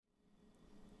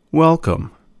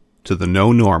Welcome to the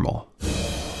No Normal.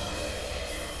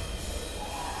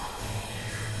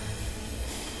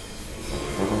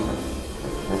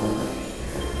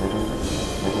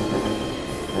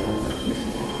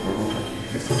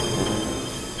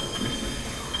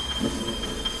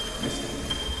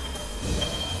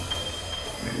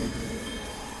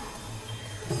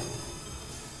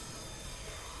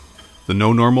 The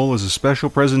No Normal is a special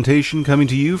presentation coming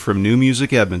to you from New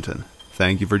Music Edmonton.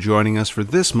 Thank you for joining us for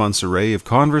this month's array of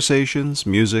conversations,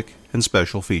 music, and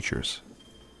special features.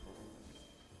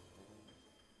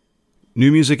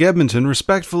 New Music Edmonton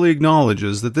respectfully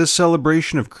acknowledges that this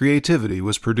celebration of creativity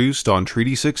was produced on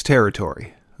Treaty 6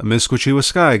 territory.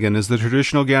 Amiskwaciwâskahikan is the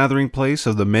traditional gathering place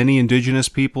of the many Indigenous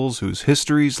peoples whose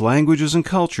histories, languages, and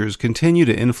cultures continue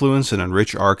to influence and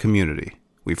enrich our community.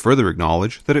 We further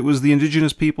acknowledge that it was the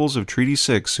Indigenous peoples of Treaty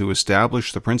 6 who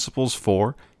established the principles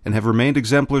for, and have remained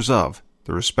exemplars of,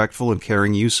 the respectful and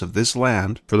caring use of this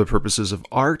land for the purposes of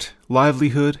art,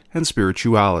 livelihood, and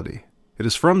spirituality. It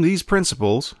is from these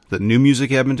principles that New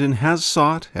Music Edmonton has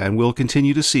sought and will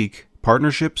continue to seek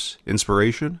partnerships,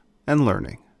 inspiration, and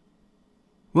learning.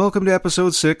 Welcome to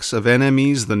Episode 6 of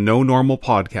NME's The No Normal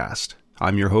Podcast.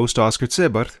 I'm your host, Oscar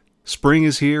Tsibert. Spring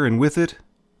is here, and with it,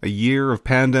 a year of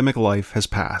pandemic life has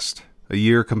passed. A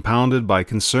year compounded by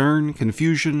concern,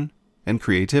 confusion, and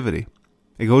creativity.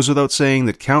 It goes without saying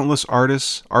that countless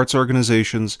artists, arts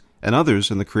organizations, and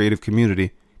others in the creative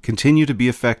community continue to be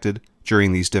affected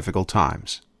during these difficult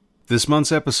times. This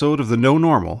month's episode of The No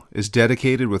Normal is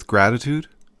dedicated with gratitude,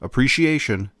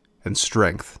 appreciation, and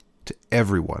strength to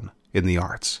everyone in the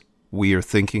arts. We are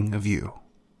thinking of you.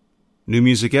 New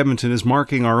Music Edmonton is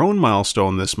marking our own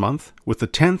milestone this month with the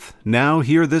 10th Now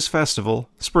Hear This Festival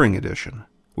Spring Edition.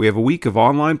 We have a week of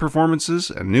online performances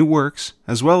and new works,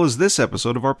 as well as this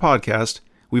episode of our podcast.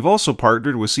 We've also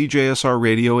partnered with CJSR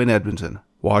Radio in Edmonton.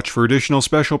 Watch for additional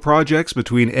special projects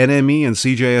between NME and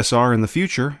CJSR in the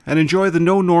future, and enjoy the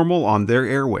No Normal on their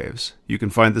airwaves. You can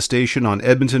find the station on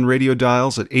Edmonton radio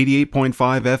dials at 88.5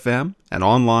 FM and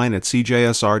online at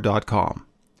cjsr.com.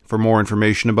 For more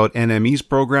information about NME's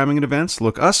programming and events,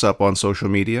 look us up on social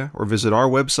media or visit our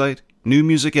website,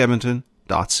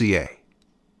 newmusicedmonton.ca.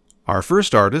 Our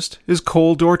first artist is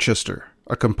Cole Dorchester,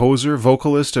 a composer,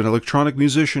 vocalist, and electronic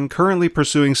musician currently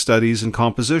pursuing studies in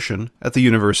composition at the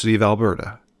University of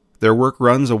Alberta. Their work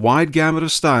runs a wide gamut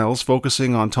of styles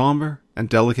focusing on timbre and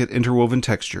delicate interwoven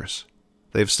textures.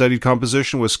 They've studied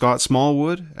composition with Scott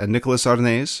Smallwood and Nicholas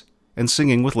Arnaiz, and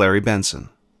singing with Larry Benson.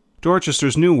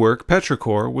 Dorchester's new work,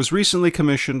 Petrichor, was recently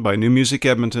commissioned by New Music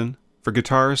Edmonton for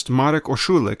guitarist Marek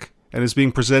Orszulik and is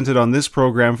being presented on this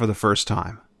program for the first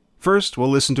time. First, we'll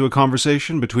listen to a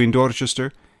conversation between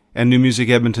Dorchester and New Music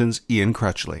Edmonton's Ian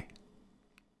Crutchley.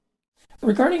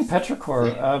 Regarding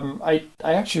Petrichor, I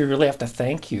actually really have to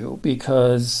thank you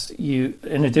because you,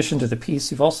 in addition to the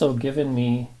piece, you've also given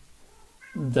me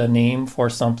the name for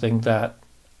something that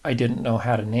I didn't know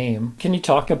how to name. Can you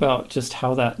talk about just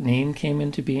how that name came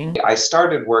into being? I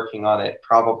started working on it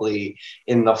probably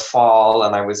in the fall,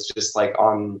 and I was just like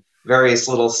on various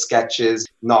little sketches,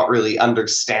 not really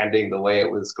understanding the way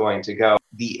it was going to go.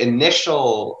 The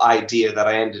initial idea that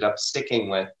I ended up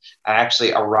sticking with, I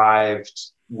actually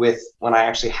arrived with when I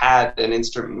actually had an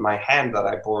instrument in my hand that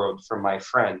I borrowed from my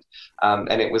friend.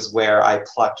 And it was where I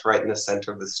plucked right in the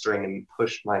center of the string and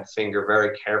pushed my finger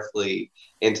very carefully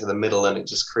into the middle, and it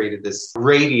just created this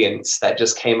radiance that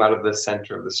just came out of the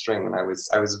center of the string. And I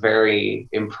was very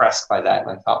impressed by that.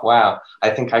 And I thought, wow,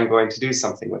 I think I'm going to do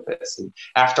something with this. And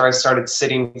after I started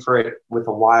sitting for it with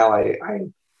a while, I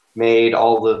made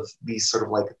all of these sort of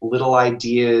like little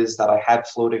ideas that I had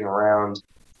floating around.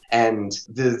 And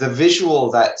the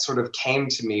visual that sort of came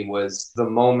to me was the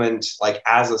moment, like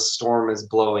as a storm is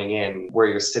blowing in, where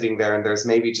you're sitting there and there's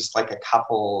maybe just like a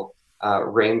couple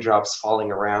raindrops falling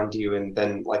around you, and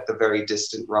then like the very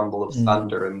distant rumble of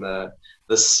thunder and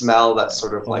the smell that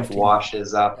sort of like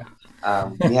washes up.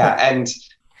 And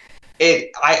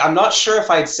I'm not sure if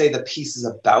I'd say the piece is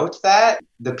about that.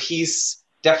 The piece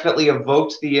definitely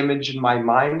evoked the image in my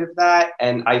mind of that,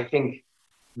 and I think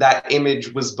that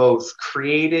image was both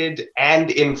created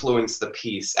and influenced the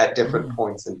piece at different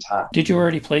points in time. Did you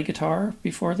already play guitar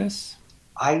before this?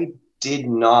 I did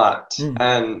not.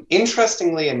 And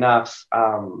interestingly enough,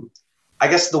 I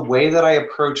guess the way that I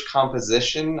approach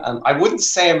composition, I wouldn't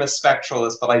say I'm a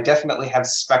spectralist, but I definitely have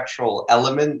spectral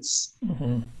elements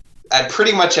at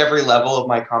pretty much every level of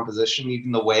my composition.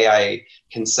 Even the way I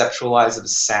conceptualize of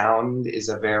sound is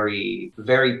a very,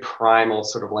 very primal,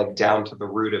 sort of like down to the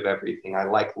root of everything. I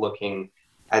like looking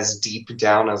as deep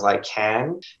down as I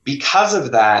can. Because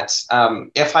of that,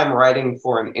 if I'm writing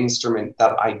for an instrument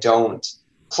that I don't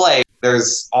play,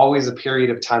 there's always a period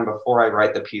of time before I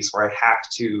write the piece where I have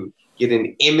to get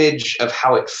an image of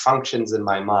how it functions in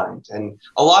my mind. And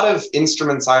a lot of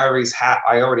instruments I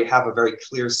already have a very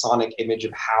clear sonic image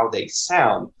of how they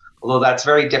sound, although that's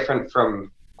very different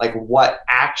from like what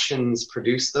actions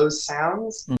produce those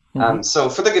sounds. Mm-hmm. So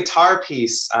for the guitar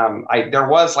piece, there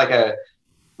was like a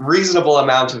reasonable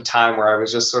amount of time where I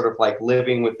was just sort of like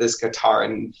living with this guitar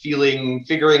and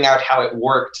figuring out how it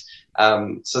worked,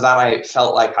 so that I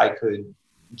felt like I could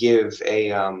give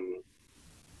a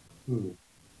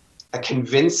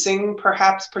convincing,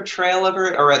 perhaps, portrayal of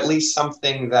it, or at least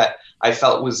something that I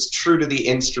felt was true to the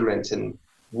instrument and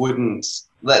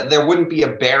there wouldn't be a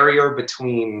barrier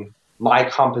between my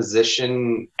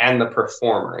composition and the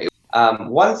performer.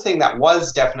 One thing that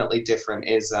was definitely different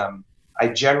is I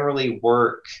generally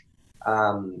work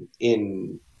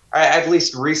at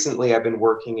least recently, I've been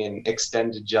working in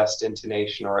extended just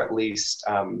intonation, or at least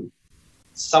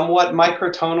somewhat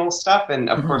microtonal stuff. And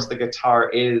of course, the guitar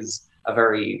is a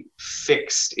very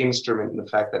fixed instrument in the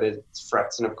fact that it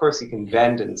frets, and of course you can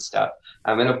bend and stuff.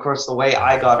 And of course, the way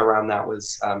I got around that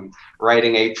was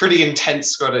writing a pretty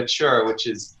intense scrotatura, which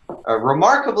is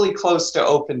remarkably close to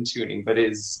open tuning, but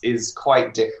is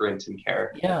quite different in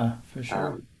character. Yeah, for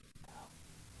sure.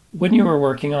 When you were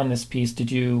working on this piece,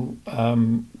 did you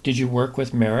work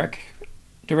with Merrick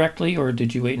directly, or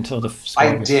did you wait until the score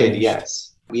I was did, finished? yes.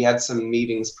 We had some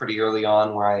meetings pretty early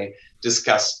on where I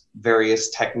discussed various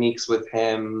techniques with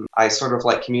him. I sort of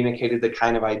like communicated the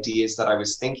kind of ideas that I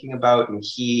was thinking about, and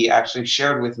he actually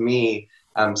shared with me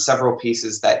several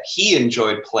pieces that he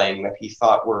enjoyed playing that he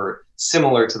thought were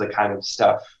similar to the kind of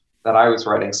stuff that I was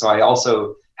writing. So I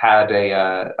also had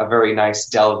a very nice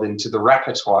delve into the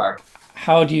repertoire.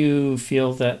 How do you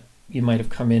feel that you might have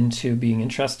come into being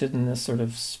interested in this sort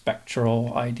of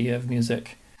spectral idea of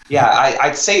music? Yeah,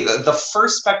 I'd say the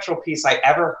first spectral piece I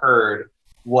ever heard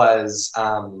was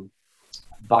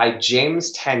by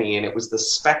James Tenney, and it was the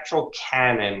spectral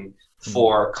canon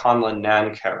for Conlon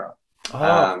Nankara. Oh,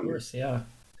 of course, yeah.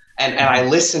 And I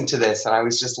listened to this, and I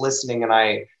was just listening, and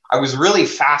I was really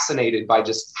fascinated by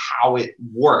just how it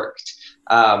worked.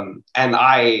 And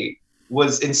I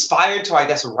was inspired to, I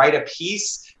guess, write a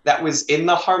piece that was in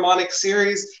the harmonic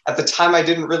series. At the time, I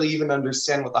didn't really even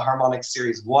understand what the harmonic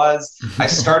series was. I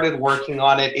started working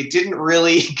on it. It didn't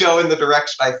really go in the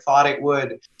direction I thought it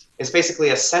would. It's basically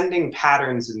ascending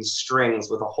patterns in strings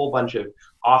with a whole bunch of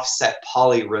offset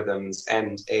polyrhythms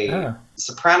and a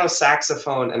soprano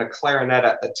saxophone and a clarinet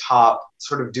at the top,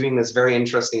 sort of doing this very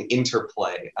interesting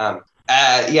interplay.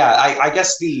 I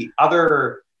guess the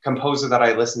other composer that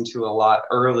I listened to a lot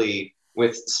early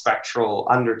with spectral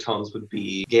undertones would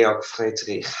be Georg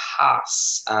Friedrich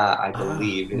Haas, I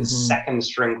believe. His second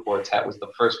string quartet was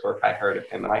the first work I heard of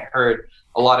him, and I heard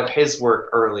a lot of his work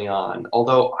early on,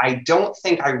 although I don't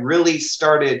think I really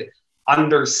started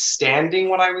understanding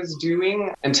what I was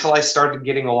doing until I started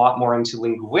getting a lot more into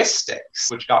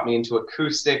linguistics, which got me into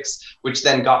acoustics, which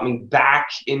then got me back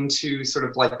into sort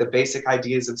of like the basic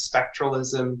ideas of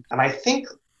spectralism. And I think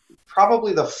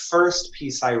probably the first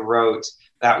piece I wrote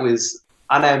that was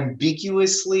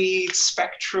unambiguously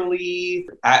spectrally,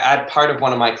 at part of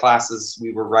one of my classes,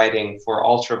 we were writing for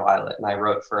Ultraviolet, and I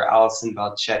wrote for Alison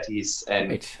Balchettis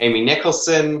and Amy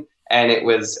Nicholson, and it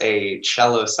was a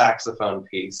cello saxophone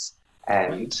piece,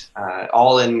 and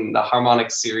all in the harmonic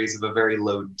series of a very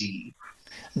low D.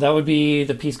 That would be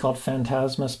the piece called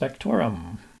Phantasma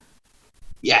Spectorum.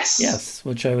 Yes. Yes,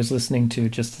 which I was listening to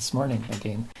just this morning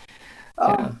again.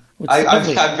 I'm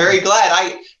very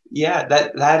glad.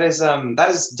 That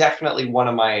is definitely one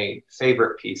of my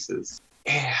favorite pieces.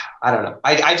 Yeah, I don't know.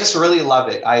 I just really love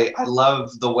it. I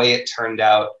love the way it turned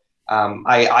out.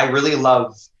 I really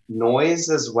love noise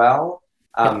as well,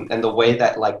 and the way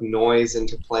that like noise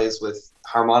interplays with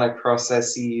harmonic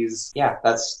processes. Yeah,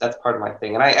 that's part of my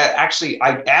thing. And I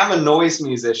am a noise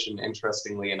musician.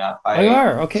 Interestingly enough,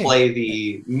 I play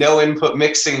the no input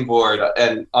mixing board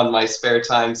and on my spare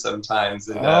time sometimes.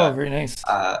 And, very nice.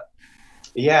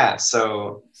 Yeah,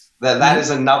 so that is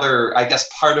another, I guess,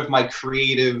 part of my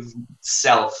creative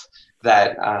self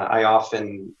that I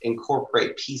often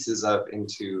incorporate pieces of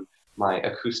into my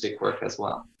acoustic work as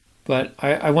well. But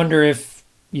I wonder if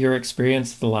your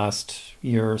experience the last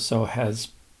year or so has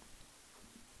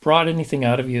brought anything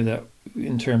out of you that,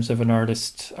 in terms of an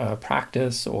artist's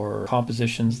practice or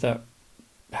compositions, that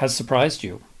has surprised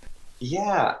you.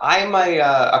 Yeah, I'm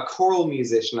a choral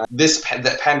musician.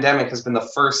 The pandemic has been the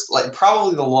first, like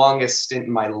probably the longest stint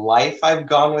in my life I've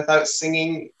gone without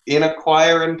singing in a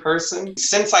choir in person.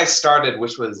 Since I started,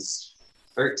 which was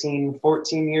 13,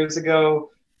 14 years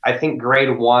ago, I think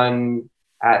grade 1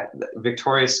 at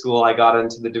Victoria School, I got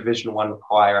into the Division I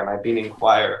choir, and I've been in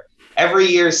choir every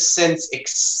year since,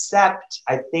 except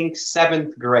I think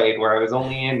 7th grade, where I was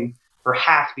only in for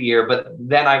half the year, but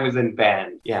then I was in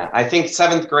band. Yeah, I think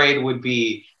 7th grade would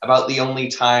be about the only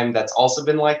time that's also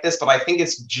been like this, but I think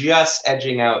it's just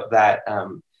edging out that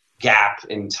gap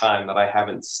in time that I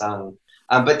haven't sung.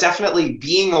 But definitely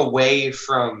being away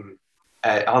from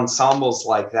ensembles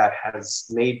like that has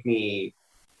made me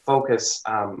focus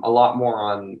a lot more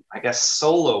on, I guess,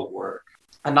 solo work.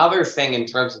 Another thing in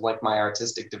terms of like my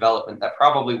artistic development that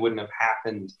probably wouldn't have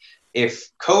happened if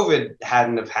COVID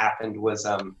hadn't have happened was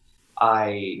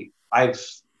I've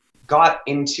got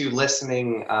into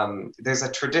listening. There's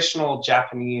a traditional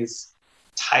Japanese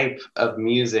type of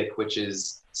music which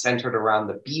is centered around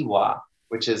the biwa,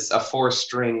 which is a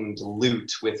 4-stringed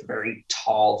lute with very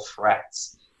tall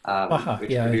frets.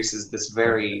 Which produces this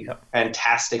very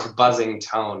fantastic buzzing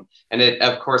tone. And it,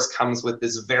 of course, comes with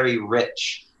this very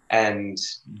rich and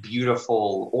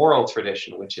beautiful oral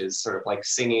tradition, which is sort of like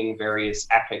singing various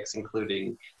epics,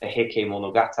 including the Heike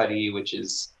Monogatari, which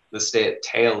is the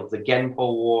tale of the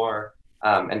Genpo War,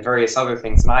 and various other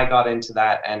things. And I got into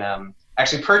that and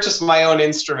actually purchased my own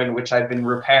instrument, which I've been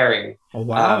repairing. Oh,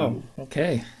 wow.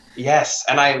 Okay. Yes.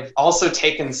 And I've also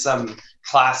taken some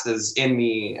classes in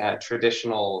the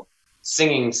traditional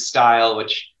singing style,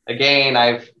 which again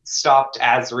I've stopped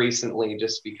as recently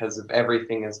just because of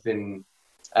everything has been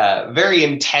very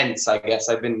intense. I guess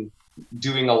I've been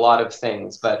doing a lot of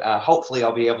things, but hopefully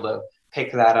I'll be able to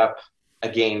pick that up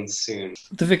again soon.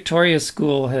 The Victoria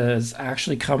School has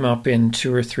actually come up in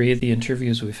 2 or 3 of the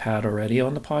interviews we've had already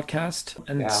on the podcast,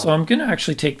 and so I'm going to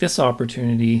actually take this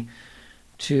opportunity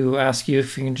to ask you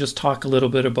if you can just talk a little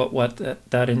bit about what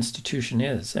that institution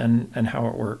is and how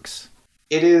it works.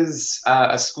 It is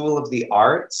a school of the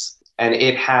arts, and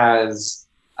it has,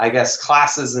 I guess,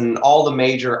 classes in all the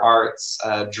major arts,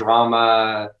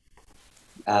 drama.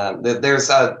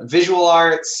 There's visual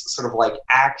arts, sort of like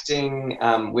acting,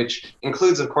 which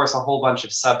includes, of course, a whole bunch of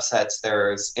subsets.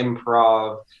 There's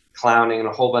improv, clowning, and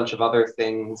a whole bunch of other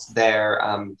things there.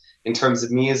 In terms of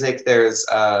music, there's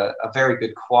a very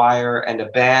good choir and a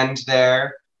band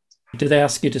there. Do they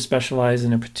ask you to specialize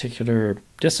in a particular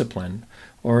discipline,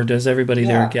 or does everybody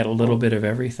there get a little bit of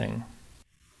everything?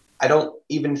 I don't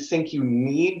even think you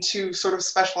need to sort of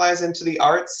specialize into the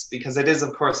arts, because it is,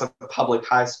 of course, a public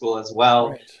high school as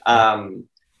well. Right.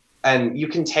 And you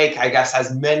can take, I guess,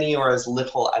 as many or as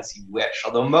little as you wish,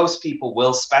 although most people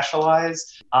will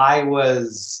specialize. I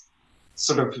was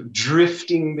sort of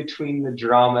drifting between the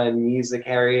drama and music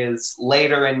areas.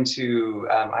 Later into,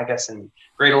 I guess in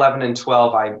grade 11 and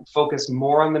 12, I focused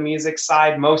more on the music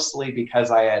side, mostly because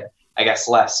I had, I guess,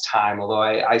 less time, although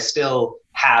I still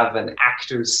have an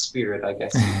actor's spirit, I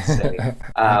guess you'd say.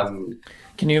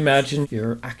 Can you imagine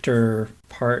your actor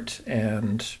part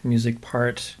and music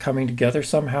part coming together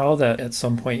somehow, that at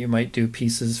some point you might do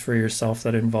pieces for yourself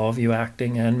that involve you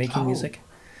acting and making music?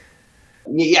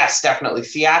 Yes, definitely.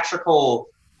 Theatrical,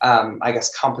 I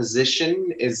guess,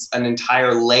 composition is an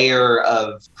entire layer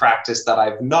of practice that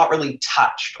I've not really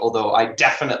touched, although I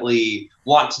definitely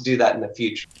want to do that in the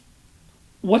future.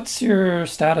 What's your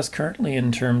status currently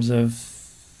in terms of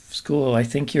school? I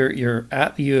think you're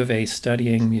at the U of A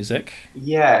studying music.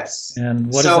 Yes. And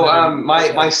what so is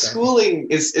my schooling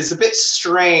is a bit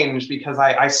strange, because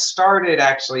I started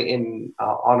actually in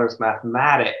honors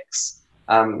mathematics.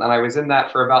 And I was in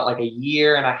that for about like a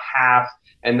year and a half.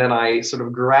 And then I sort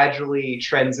of gradually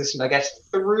transitioned, I guess,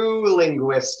 through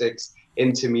linguistics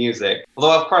into music.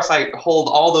 Although, of course, I hold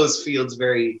all those fields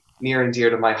very near and dear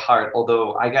to my heart.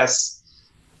 Although I guess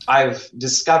I've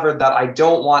discovered that I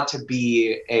don't want to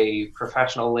be a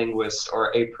professional linguist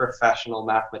or a professional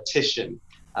mathematician.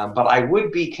 But I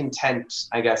would be content,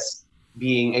 I guess,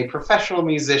 being a professional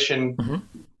musician.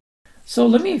 Mm-hmm. So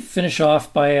let me finish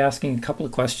off by asking a couple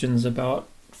of questions about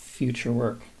future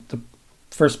work. The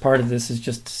first part of this is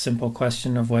just a simple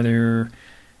question of whether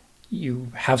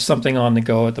you have something on the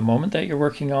go at the moment that you're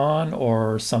working on,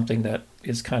 or something that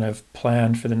is kind of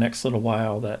planned for the next little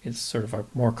while that is sort of a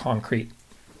more concrete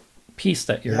piece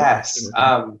that you're working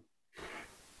on.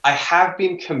 I have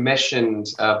been commissioned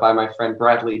by my friend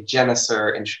Bradley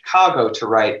Jenniser in Chicago to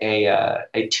write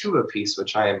a tuba piece,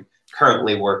 which I am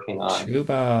currently working on.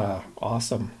 Tuba,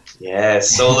 awesome. Yeah,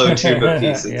 solo tuba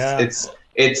piece.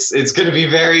 It's going to be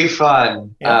very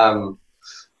fun. Yeah.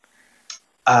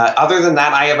 Other than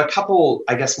that, I have a couple,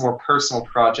 I guess, more personal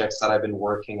projects that I've been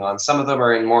working on. Some of them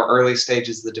are in more early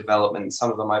stages of the development.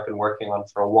 Some of them I've been working on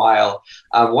for a while.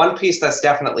 One piece that's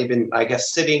definitely been, I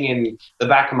guess, sitting in the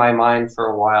back of my mind for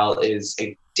a while is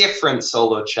a different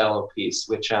solo cello piece,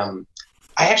 which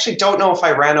I I actually don't know if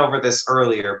I ran over this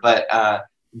earlier, but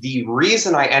the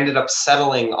reason I ended up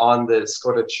settling on the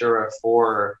scordatura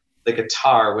for the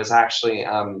guitar was actually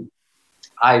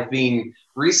I've been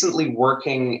recently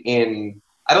working in,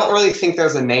 I don't really think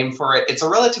there's a name for it. It's a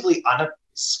relatively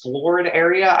unexplored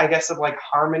area, I guess, of like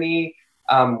harmony,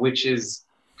 which is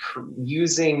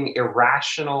using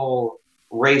irrational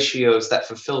ratios that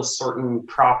fulfill certain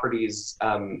properties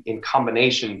in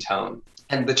combination tone.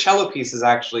 And the cello piece is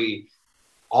actually,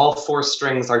 all four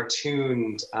strings are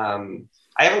tuned.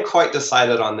 I haven't quite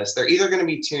decided on this. They're either going to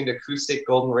be tuned acoustic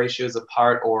golden ratios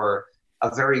apart or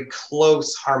a very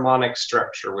close harmonic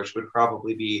structure, which would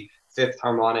probably be fifth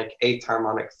harmonic, eighth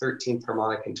harmonic, 13th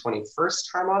harmonic, and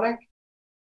 21st harmonic.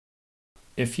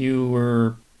 If you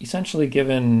were essentially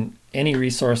given any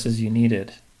resources you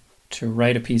needed to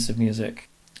write a piece of music,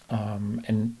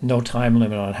 and no time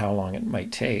limit on how long it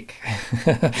might take,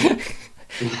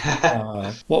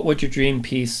 what would your dream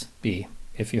piece be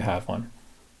if you have one?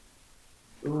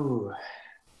 Ooh.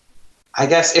 I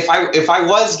guess if I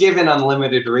was given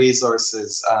unlimited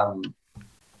resources,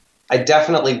 I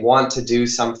definitely want to do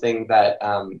something that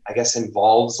I guess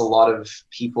involves a lot of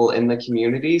people in the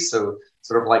community. So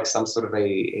sort of like some sort of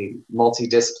a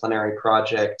multidisciplinary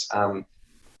project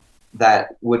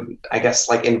that would, I guess,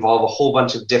 like involve a whole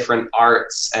bunch of different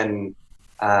arts and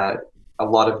a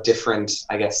lot of different,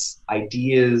 I guess,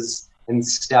 ideas and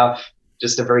stuff.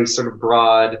 Just a very sort of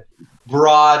broad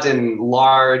and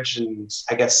large and,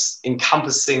 I guess,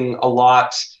 encompassing a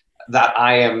lot that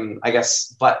I am, I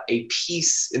guess, but a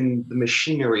piece in the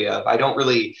machinery of. I don't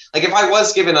really, like, if I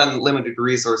was given unlimited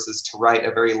resources to write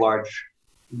a very large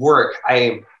work,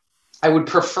 I would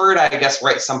prefer to, I guess,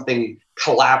 write something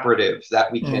collaborative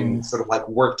that we can sort of like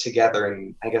work together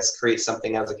and, I guess, create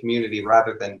something as a community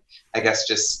rather than, I guess,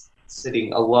 just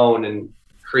sitting alone and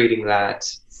creating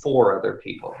that for other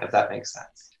people, if that makes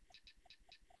sense.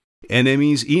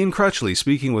 NME's Ian Crutchley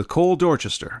speaking with Cole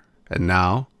Dorchester. And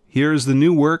now, here is the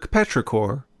new work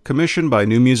Petrichor, commissioned by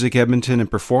New Music Edmonton and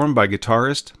performed by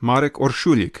guitarist Marek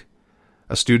Orszulik,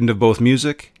 a student of both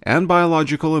music and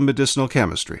biological and medicinal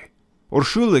chemistry.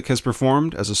 Orszulik has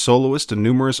performed as a soloist in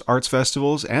numerous arts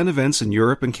festivals and events in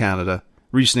Europe and Canada.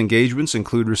 Recent engagements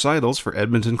include recitals for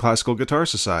Edmonton Classical Guitar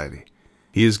Society.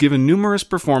 He has given numerous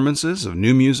performances of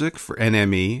new music for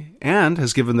NME and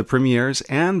has given the premieres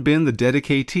and been the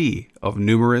dedicatee of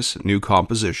numerous new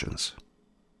compositions.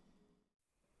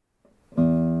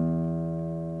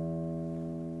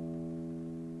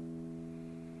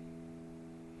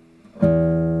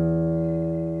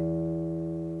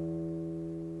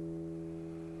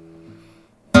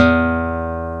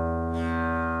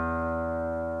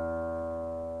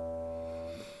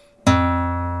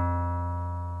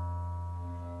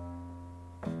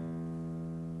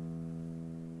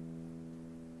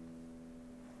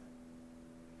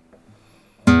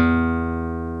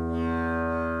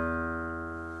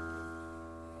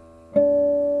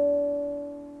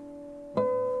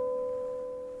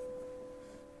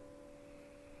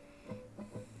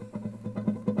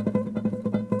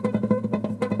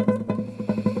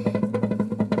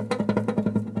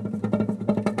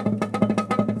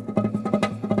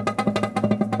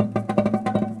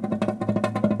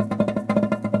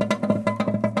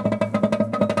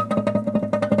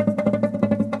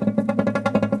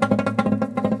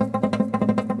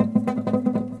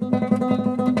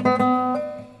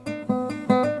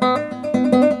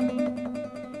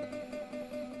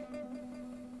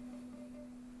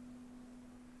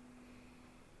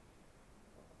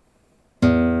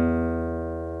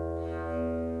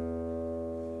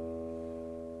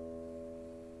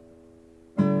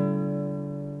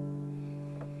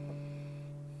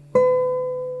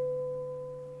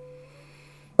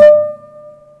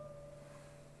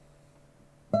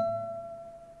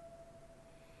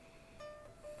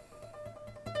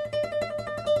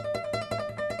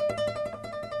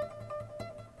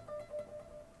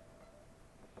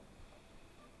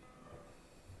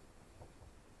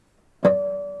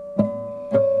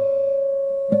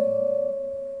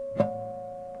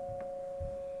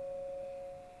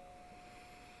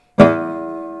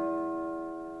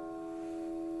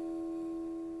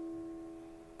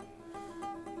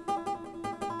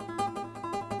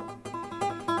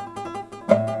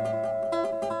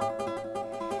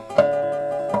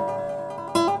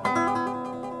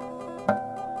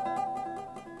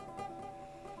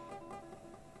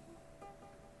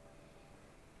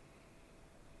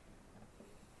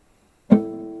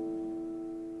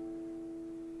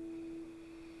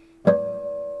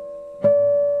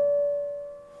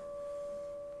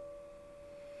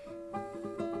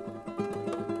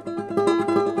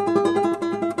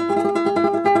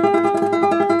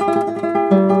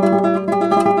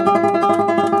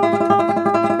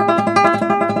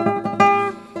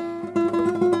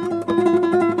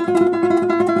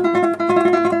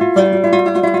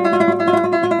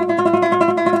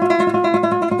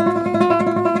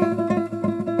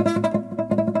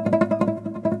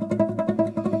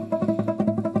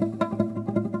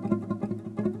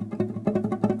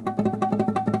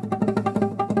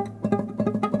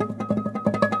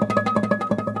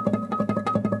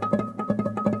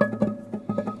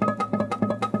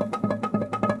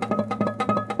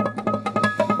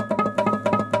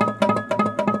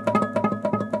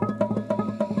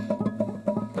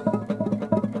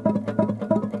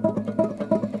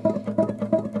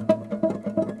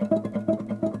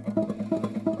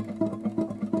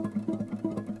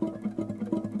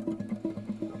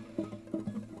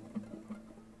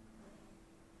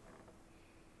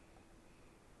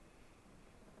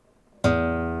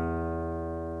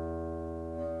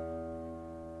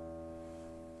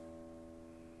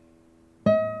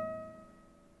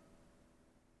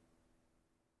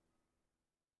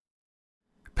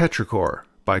 Petrichor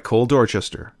by Cole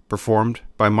Dorchester, performed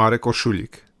by Marek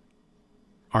Oszulik.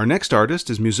 Our next artist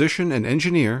is musician and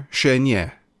engineer Shen Ye.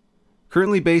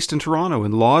 Currently based in Toronto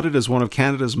and lauded as one of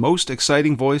Canada's most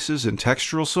exciting voices in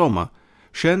textural soma,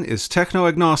 Shen is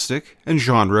techno-agnostic and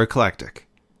genre eclectic.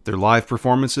 Their live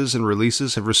performances and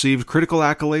releases have received critical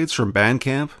accolades from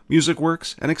Bandcamp,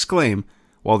 MusicWorks, and Exclaim,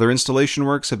 while their installation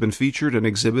works have been featured and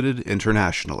exhibited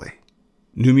internationally.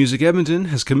 New Music Edmonton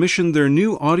has commissioned their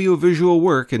new audiovisual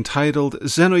work entitled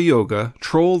Zeno Yoga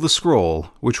Troll the Scroll,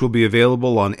 which will be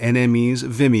available on NME's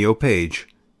Vimeo page.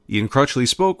 Ian Crutchley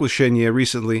spoke with Shen Ye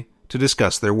recently to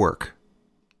discuss their work.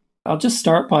 I'll just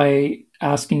start by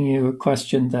asking you a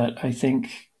question that I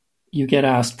think you get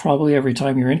asked probably every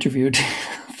time you're interviewed,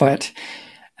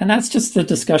 and that's just the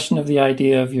discussion of the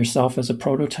idea of yourself as a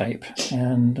prototype.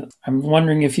 And I'm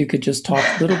wondering if you could just talk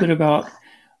a little bit about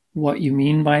what you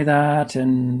mean by that,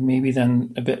 and maybe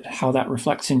then a bit how that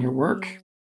reflects in your work.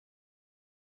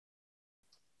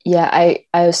 Yeah, I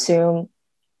assume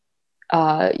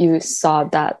you saw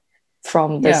that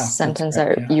from this sentence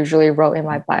I usually wrote in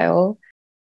my bio.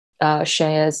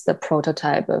 Shen is the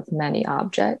prototype of many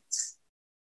objects.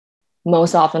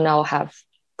 Most often I'll have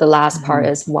the last part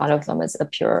is one of them is a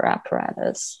pure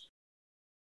apparatus.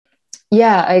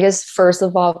 Yeah, I guess first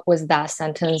of all, with that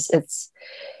sentence,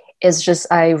 it's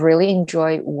just I really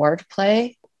enjoy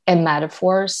wordplay and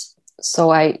metaphors.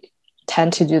 So I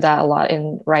tend to do that a lot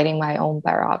in writing my own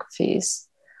biographies.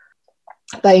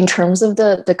 But in terms of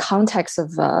the context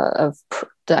of the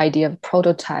idea of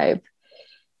prototype,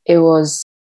 it was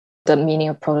the meaning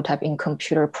of prototype in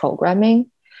computer programming.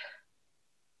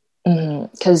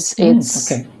 Because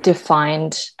it's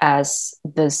defined as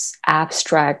this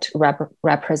abstract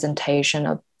representation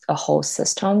of a whole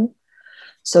system.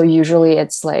 So usually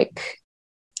it's like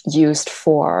used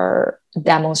for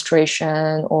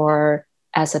demonstration or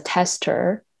as a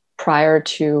tester prior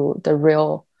to the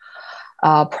real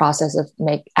process of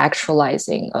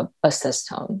actualizing a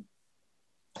system.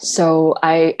 So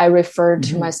I refer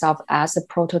to myself as a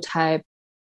prototype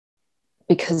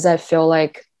because I feel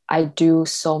like I do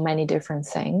so many different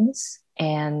things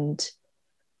and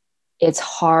it's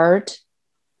hard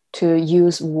to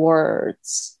use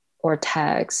words or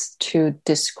text to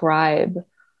describe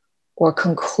or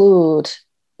conclude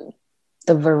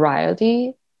the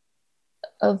variety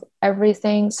of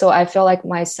everything. So I feel like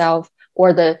myself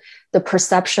or the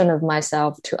perception of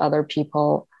myself to other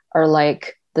people are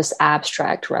like this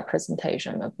abstract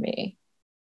representation of me.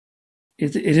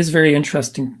 It is very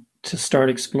interesting to start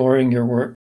exploring your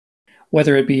work,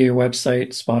 whether it be your website,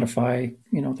 Spotify,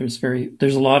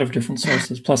 there's a lot of different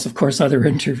sources, plus of course other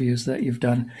interviews that you've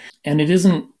done. And it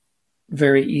isn't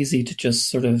very easy to just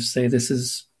sort of say, this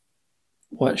is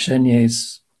what Shen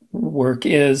Ye's work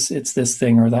is, it's this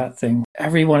thing or that thing.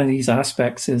 Every one of these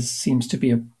aspects seems to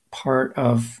be a part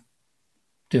of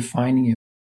defining you.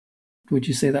 Would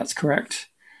you say that's correct?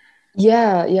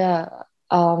 Yeah.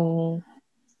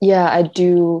 I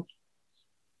do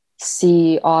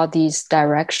see all these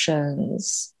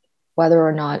directions, whether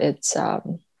or not it's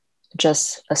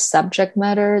just a subject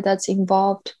matter that's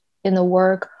involved in the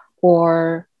work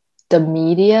or the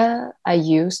media I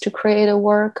use to create a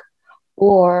work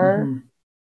or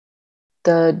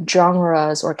the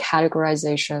genres or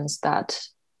categorizations that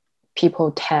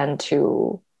people tend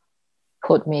to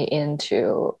put me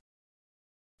into.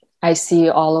 I see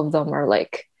all of them are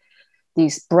like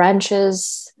these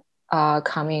branches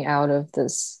coming out of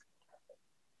this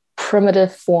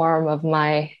primitive form of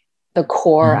the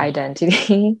core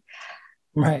identity.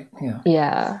 Right.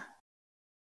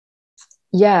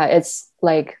 Yeah, it's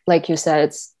like you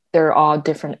said, they're all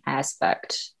different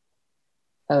aspects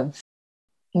of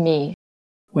me.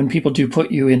 When people do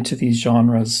put you into these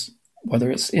genres,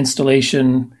 whether it's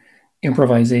installation,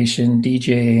 improvisation,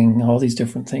 DJing, all these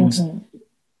different things,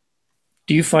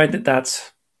 do you find that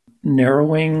that's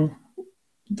narrowing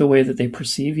the way that they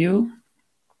perceive you?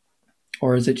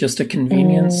 Or is it just a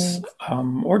convenience?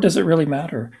 Or does it really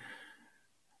matter?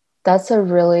 That's a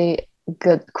really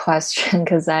good question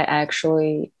because I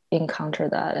actually encounter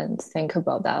that and think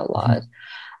about that a lot.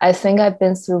 I think I've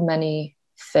been through many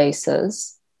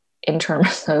phases in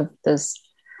terms of this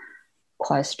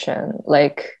question.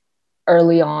 Like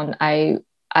early on, I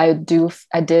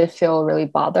did feel really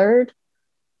bothered.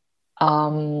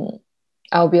 I'll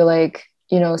be like,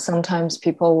 sometimes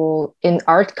people will, in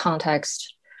art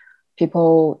context,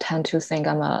 people tend to think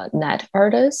I'm a net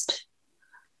artist,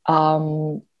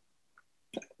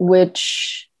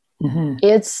 which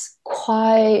it's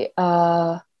quite,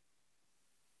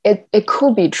 it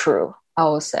could be true, I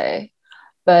will say,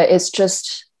 but it's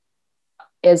just,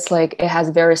 it's like it has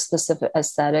very specific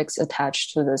aesthetics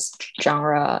attached to this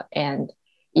genre and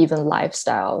even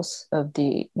lifestyles of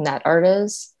the net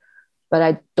artists, but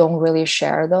I don't really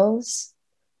share those.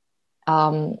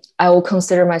 I will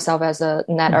consider myself as a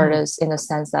net artist in the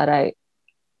sense that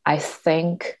I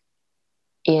think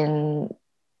in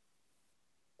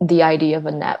the idea of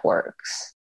a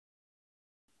networks.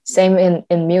 Same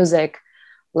in music,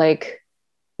 like,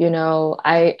 you know,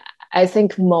 I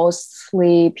think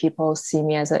mostly people see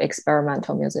me as an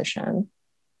experimental musician,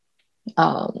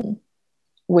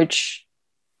 which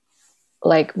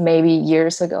like maybe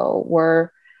years ago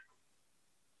were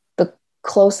the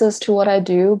closest to what I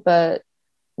do, but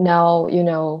now, you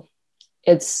know,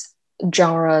 it's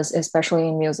genres, especially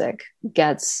in music,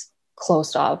 gets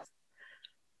closed off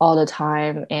all the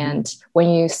time. And when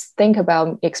you think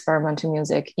about experimental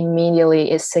music, immediately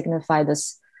it signifies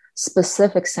this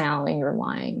specific sound in your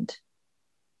mind.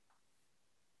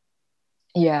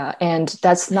 Yeah, and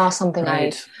that's not something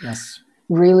I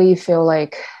really feel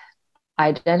like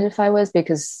identify with,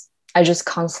 because I just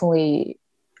constantly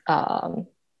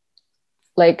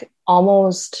like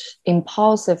almost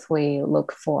impulsively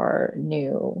look for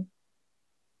new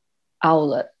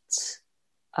outlets.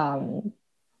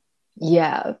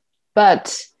 Yeah,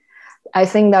 but I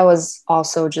think that was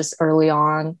also just early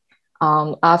on.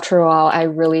 After a while, I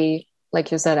really,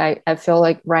 like you said, I feel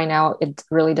like right now it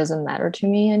really doesn't matter to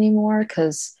me anymore,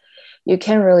 because you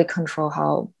can't really control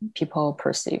how people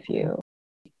perceive you.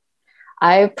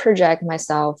 I project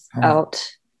myself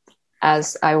out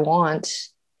as I want.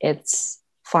 It's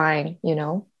fine, you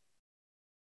know?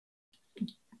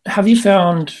 Have you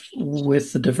found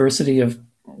with the diversity of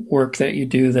work that you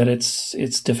do that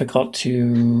it's difficult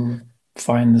to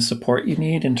find the support you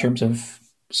need in terms of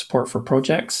support for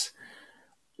projects?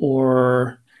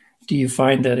 Or do you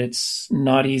find that it's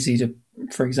not easy to,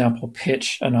 for example,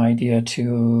 pitch an idea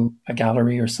to a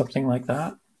gallery or something like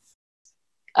that?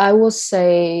 I will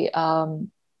say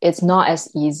it's not as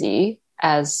easy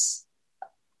as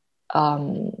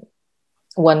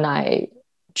when I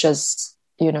just,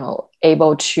 you know,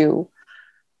 able to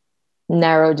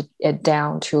narrow it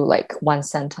down to like one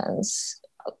sentence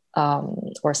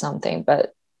or something.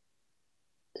 But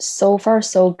so far,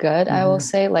 so good, I will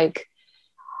say. Like,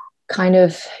 kind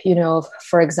of, you know,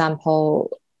 for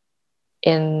example,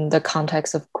 in the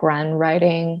context of grant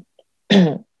writing,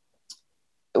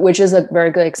 which is a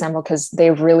very good example because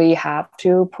they really have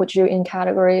to put you in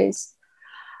categories.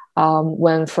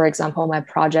 When, for example, my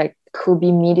project could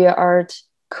be media art,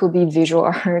 could be visual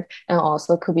art, and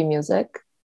also could be music.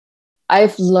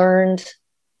 I've learned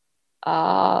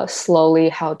slowly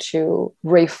how to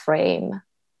reframe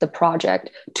the project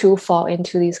to fall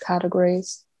into these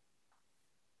categories.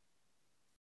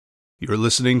 You're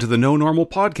listening to the No Normal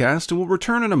podcast, and we'll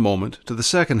return in a moment to the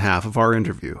second half of our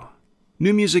interview.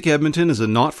 New Music Edmonton is a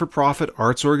not-for-profit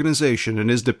arts organization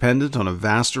and is dependent on a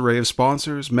vast array of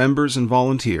sponsors, members, and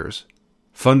volunteers.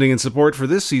 Funding and support for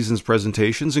this season's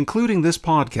presentations, including this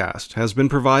podcast, has been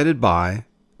provided by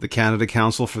the Canada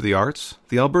Council for the Arts,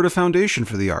 the Alberta Foundation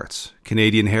for the Arts,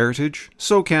 Canadian Heritage,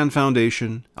 SOCAN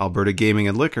Foundation, Alberta Gaming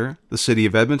and Liquor, the City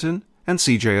of Edmonton, and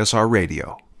CJSR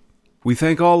Radio. We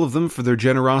thank all of them for their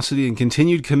generosity and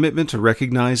continued commitment to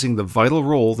recognizing the vital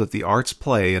role that the arts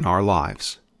play in our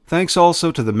lives. Thanks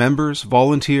also to the members,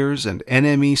 volunteers, and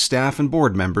NME staff and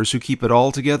board members who keep it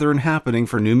all together and happening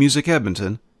for New Music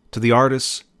Edmonton, to the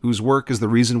artists whose work is the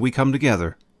reason we come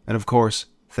together, and of course,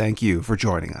 thank you for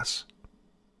joining us.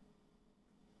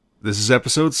 This is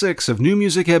episode 6 of New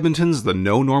Music Edmonton's The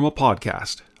No Normal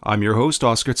Podcast. I'm your host,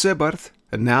 Oscar Tsebarth,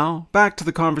 and now, back to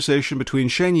the conversation between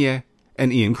Shanye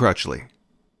and Ian Crutchley.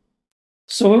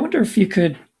 So I wonder if you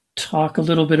could talk a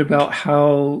little bit about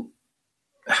how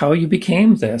you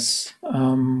became this.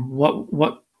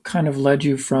 What kind of led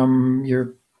you from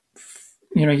your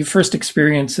first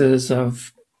experiences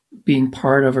of being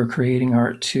part of or creating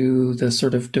art to the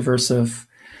sort of diverse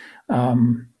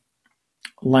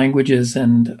languages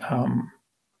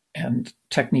and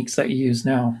techniques that you use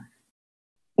now?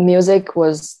 Music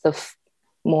was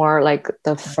more like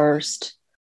the first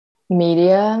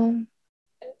media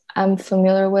I'm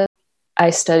familiar with.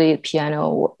 I studied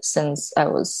piano since I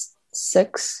was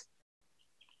 6.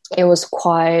 It was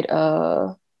quite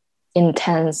a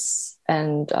intense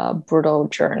and brutal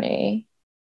journey.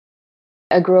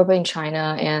 I grew up in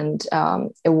China, and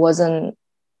it wasn't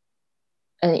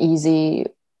an easy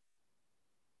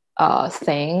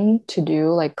thing to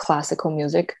do, like classical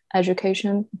music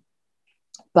education.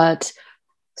 But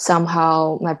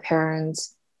somehow my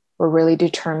parents were really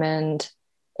determined,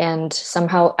 and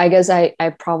somehow I guess I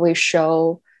probably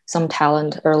show some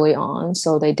talent early on.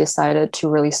 So they decided to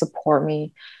really support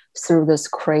me through this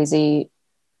crazy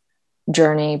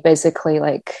journey. Basically,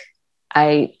 like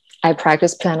I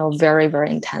practiced piano very, very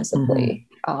intensively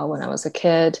when I was a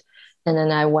kid. And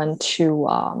then I went to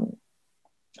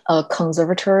a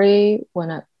conservatory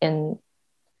in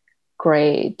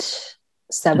grade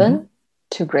 7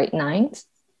 to grade 9.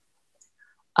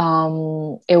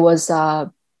 It was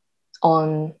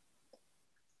on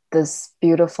this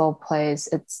beautiful place.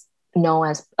 It's known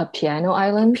as a piano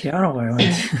island. Piano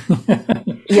island.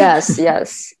 Yes.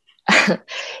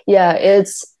 Yeah,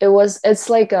 it's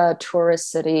like a tourist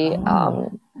city.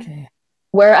 Okay.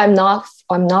 Where I'm not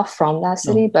from that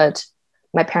city, but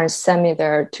my parents sent me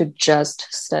there to just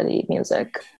study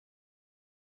music.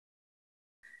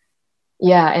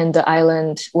 Yeah, and the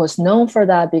island was known for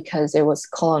that because it was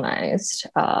colonized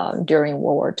during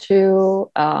World War II.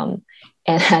 And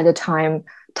at the time,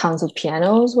 tons of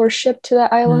pianos were shipped to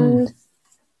the island.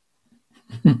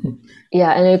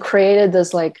 Yeah, and it created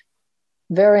this like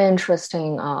very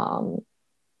interesting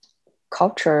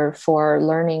culture for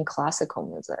learning classical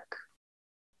music.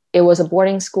 It was a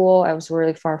boarding school. I was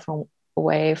really far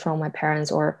away from my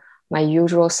parents or my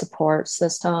usual support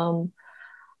system.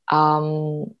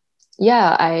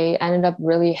 Yeah, I ended up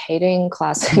really hating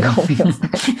classical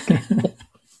music.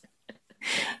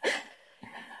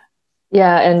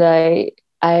 Yeah, and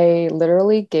I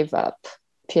literally gave up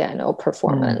piano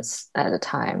performance at the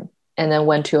time and then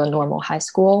went to a normal high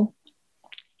school.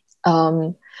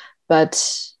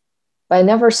 But I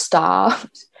never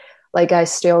stopped. Like I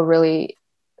still really,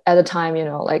 at the time, you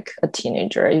know, like a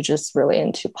teenager, you're just really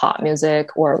into pop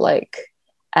music, or like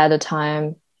at the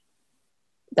time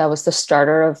that was the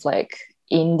starter of like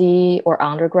indie or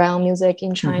underground music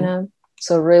in China.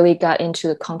 So really got into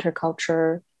the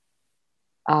counterculture.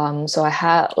 So I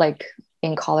had like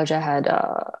in college, I had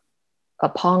a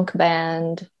punk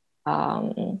band.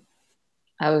 I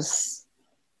was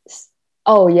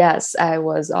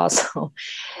also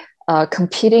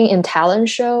competing in talent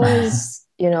shows,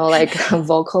 you know, like a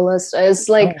vocalist. It's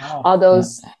like all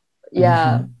those,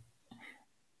 yeah.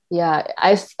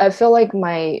 I feel like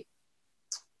my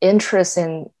interest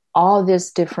in all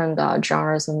these different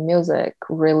genres of music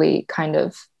really kind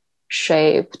of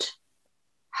shaped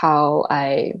how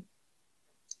I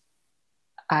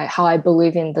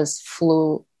believe in this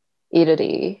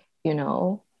fluidity, you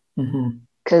know,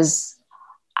 because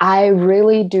I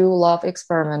really do love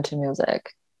experimental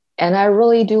music, and I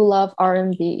really do love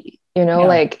R&B, you know,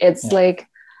 like it's like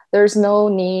there's no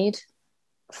need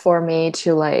for me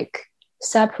to like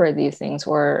separate these things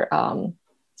or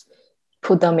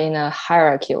put them in a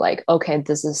hierarchy, like, okay,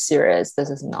 this is serious,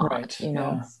 this is not, right, you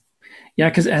know.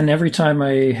 Because and every time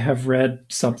I have read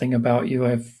something about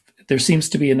you, there seems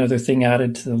to be another thing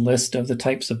added to the list of the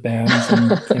types of bands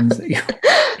and things that you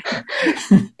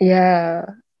yeah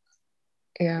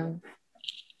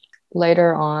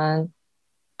later on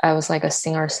I was like a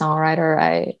singer-songwriter.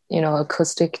 I, you know,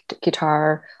 acoustic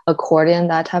guitar, accordion,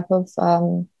 that type of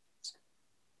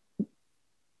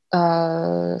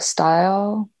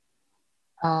style.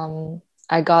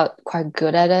 I got quite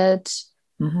good at it.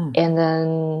 And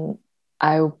then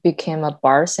I became a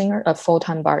bar singer, a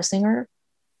full-time bar singer.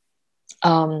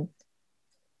 I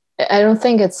don't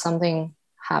think it's something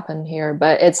happened here,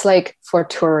 but it's like for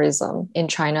tourism in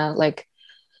China, like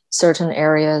certain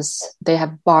areas, they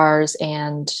have bars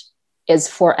and it's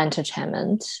for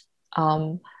entertainment.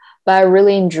 But I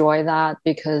really enjoy that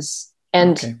because,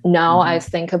 and now I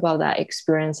think about that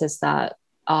experience is that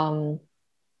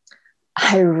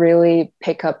I really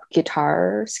pick up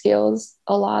guitar skills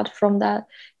a lot from that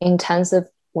intensive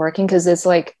working, because it's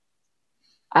like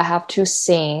I have to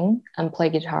sing and play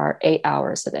guitar 8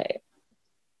 hours a day.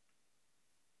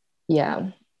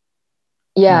 It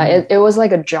was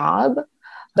like a job.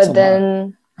 But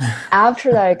then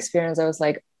after that experience, I was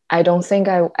like, I don't think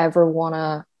I ever want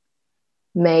to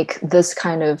make this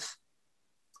kind of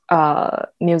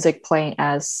music playing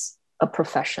as a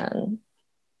profession.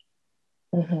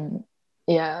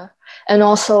 Yeah. And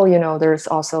also, you know, there's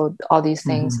also all these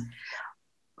things.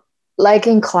 Like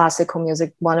in classical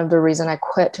music, one of the reasons I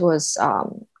quit was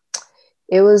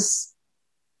it was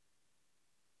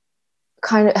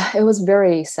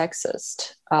very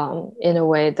sexist in a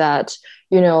way that,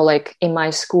 you know, like in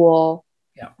my school,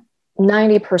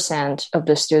 90% of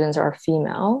the students are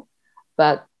female,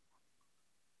 but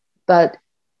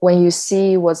when you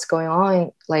see what's going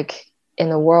on, like in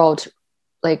the world,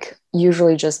 like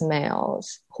usually just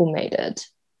males who made it.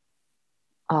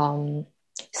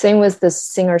 Same with the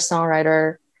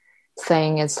singer-songwriter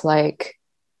thing. It's like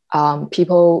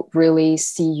people really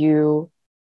see you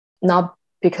not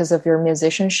because of your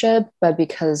musicianship, but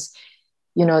because,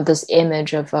 you know, this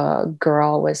image of a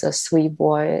girl with a sweet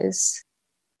voice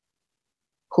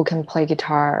who can play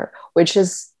guitar, which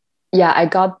is, yeah, I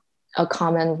got a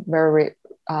comment very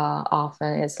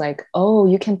often. It's like, oh,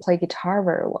 you can play guitar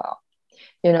very well,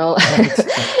 you know?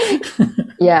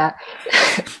 Yeah.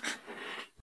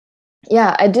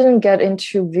 Yeah, I didn't get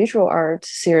into visual art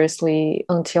seriously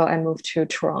until I moved to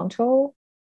Toronto.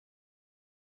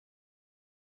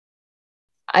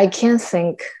 I can't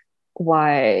think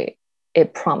why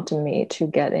it prompted me to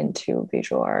get into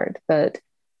visual art, but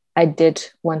I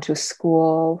did went to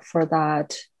school for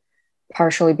that,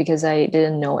 partially because I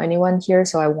didn't know anyone here,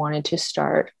 so I wanted to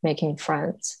start making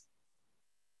friends.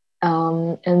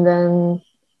 And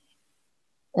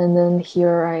then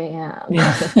here I am.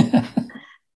 Yeah.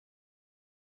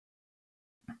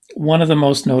 One of the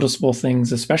most noticeable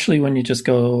things, especially when you just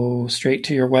go straight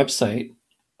to your website,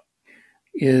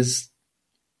 is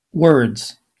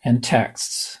words and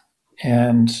texts.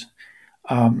 And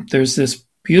there's this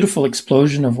beautiful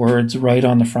explosion of words right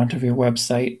on the front of your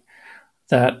website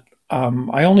that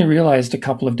I only realized a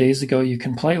couple of days ago you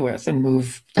can play with and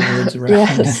move the words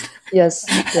around. Yes.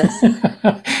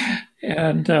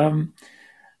 And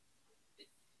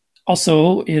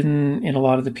also in a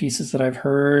lot of the pieces that I've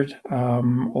heard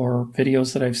or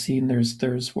videos that I've seen,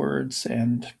 there's words.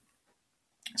 And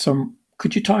so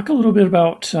could you talk a little bit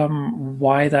about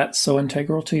why that's so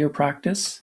integral to your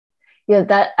practice? Yeah,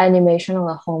 that animation on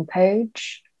the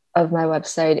homepage of my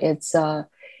website, it's a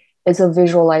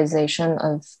visualization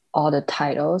of all the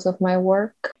titles of my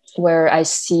work, where I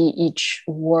see each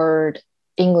word,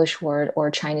 English word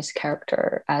or Chinese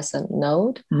character, as a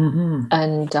node. Mm-hmm.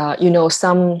 And, you know,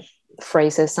 some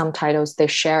phrases, some titles, they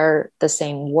share the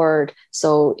same word,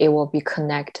 so it will be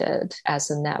connected as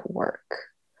a network.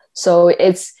 So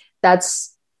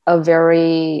that's a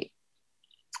very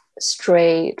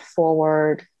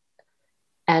straightforward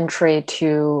entry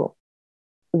to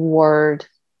word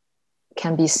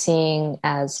can be seen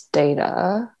as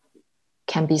data,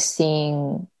 can be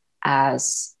seen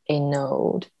as a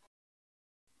node,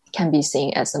 can be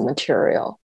seen as a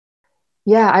material.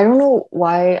 Yeah, I don't know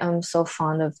why I'm so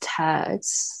fond of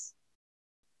text.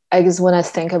 I guess when I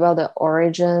think about the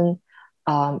origin,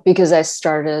 because I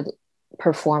started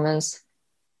performance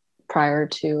prior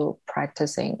to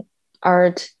practicing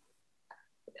art,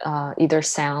 either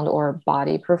sound or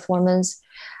body performance,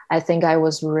 I think I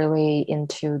was really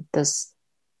into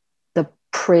the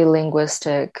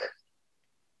pre-linguistic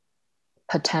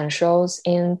potentials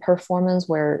in performance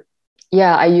where,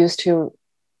 yeah, I used to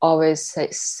always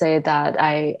say that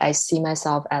I see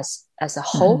myself as a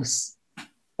host,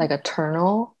 like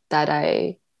eternal, that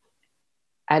I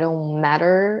don't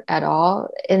matter at all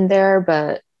in there,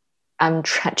 but I'm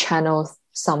channel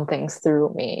some things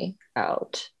through me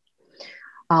out.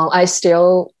 I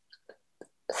still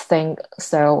think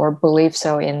so or believe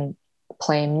so in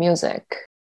playing music.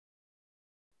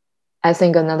 I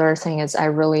think another thing is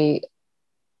I'm really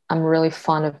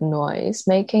fond of noise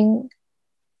making,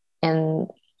 and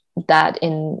that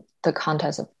in the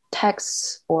context of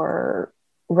text or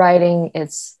writing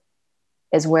is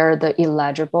where the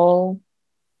illegible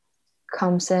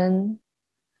comes in.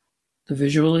 The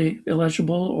visually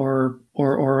illegible or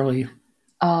orally?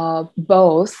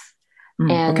 Both.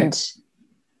 And okay.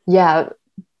 Yeah,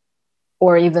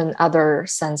 or even other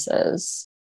senses.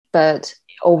 But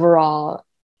overall,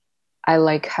 I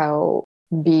like how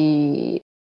be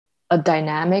a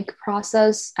dynamic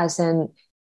process, as in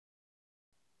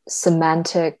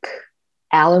semantic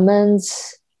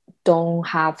elements don't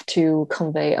have to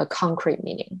convey a concrete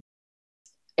meaning.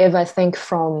 If I think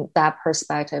from that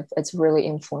perspective, it's really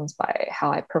influenced by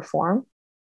how I perform.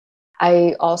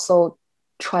 I also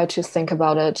try to think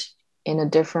about it in a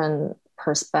different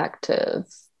perspective,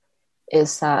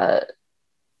 is that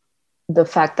the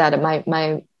fact that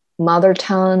my mother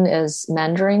tongue is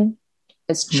Mandarin,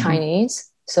 it's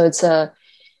Chinese. So it's a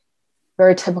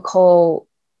very typical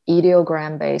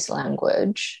ideogram-based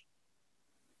language,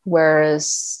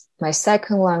 whereas my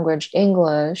second language,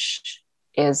 English,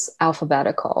 is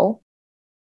alphabetical,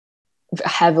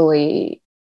 heavily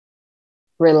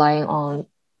relying on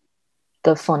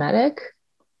the phonetic,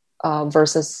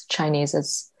 versus Chinese,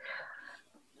 it's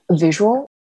visual.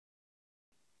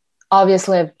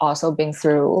 Obviously, I've also been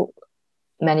through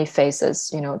many phases,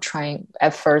 you know, trying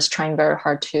very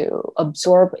hard to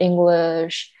absorb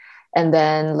English. And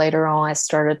then later on, I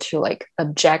started to like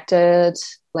object it,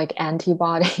 like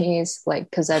antibodies, like,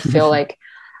 because I feel like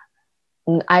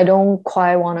I don't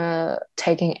quite want to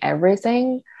take in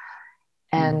everything.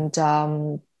 And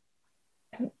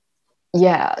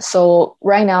Yeah. So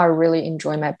right now I really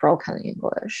enjoy my broken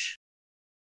English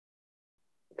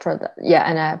for that. Yeah.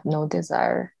 And I have no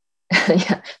desire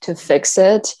to fix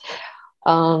it.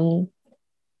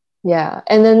 Yeah.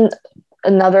 And then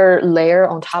another layer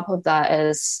on top of that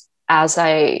is as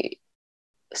I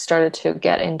started to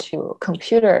get into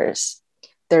computers,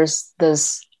 there's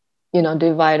this,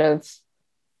 divide of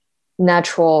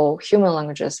natural human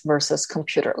languages versus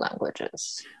computer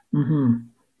languages,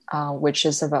 which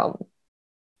is about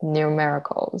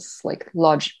numericals, like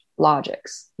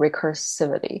logics,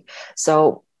 recursivity.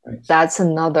 So that's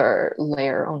another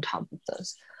layer on top of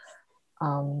this.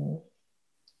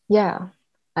 Yeah,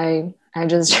 I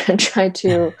just try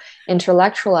to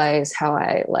intellectualize how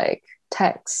I like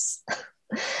text.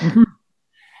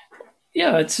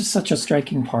 Yeah, it's just such a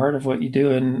striking part of what you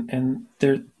do, and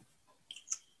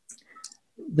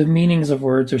the meanings of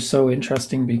words are so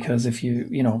interesting because if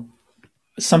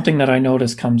something that I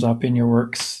notice comes up in your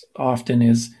works often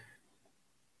is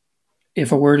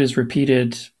if a word is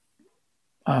repeated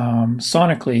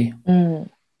sonically,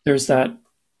 there's that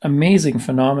amazing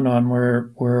phenomenon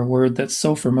where a word that's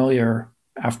so familiar,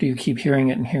 after you keep hearing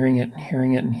it and hearing it and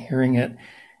hearing it and hearing it,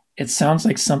 it sounds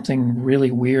like something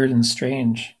really weird and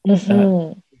strange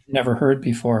that you've never heard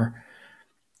before.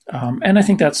 And I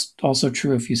think that's also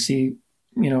true if you see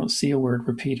a word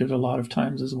repeated a lot of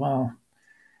times as well.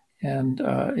 And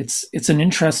it's an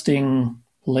interesting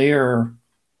layer,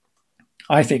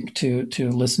 I think, to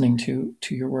listening to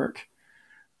your work,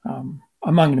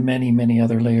 among the many, many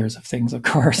other layers of things, of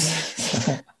course.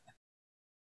 So,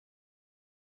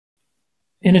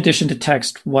 in addition to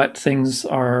text, what things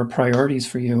are priorities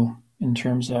for you in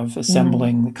terms of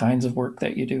assembling the kinds of work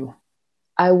that you do?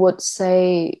 I would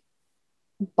say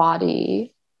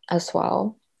body as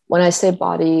well. When I say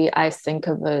body, I think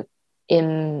of it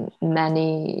in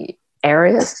many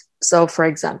areas. So for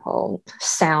example,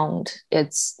 sound,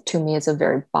 to me, it's a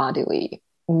very bodily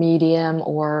medium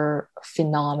or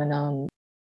phenomenon.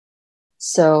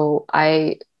 So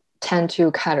I tend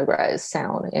to categorize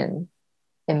sound in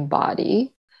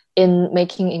body. In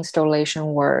making installation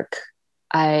work,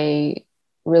 I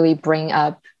really bring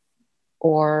up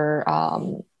or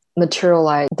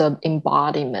materialize the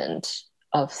embodiment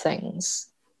of things.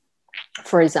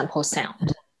 For example,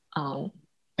 sound,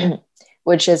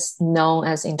 which is known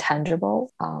as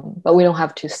intangible, but we don't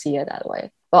have to see it that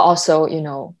way. But also,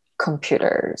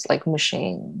 computers, like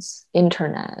machines,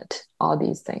 internet, all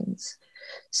these things.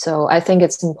 So I think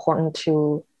it's important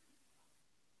to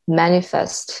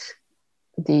manifest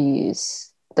the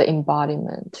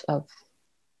embodiment of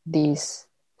these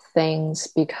things,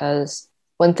 because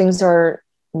when things are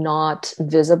not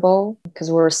visible, because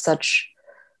we're such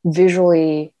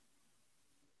visually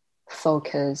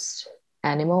focused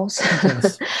animals,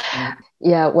 yes.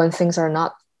 Yeah, when things are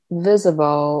not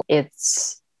visible,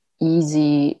 it's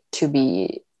easy to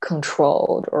be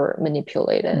controlled or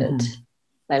manipulated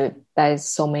by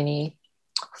so many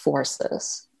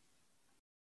forces.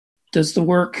 Does the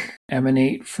work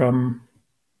emanate from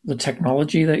the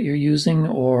technology that you're using?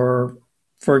 Or,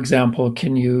 for example,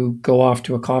 can you go off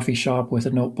to a coffee shop with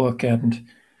a notebook and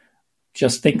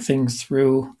just think things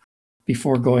through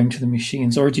before going to the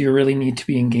machines? Or do you really need to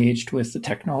be engaged with the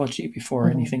technology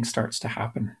before anything starts to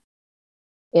happen?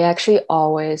 It actually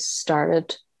always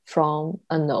started from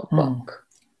a notebook.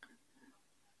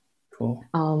 Cool.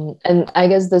 And I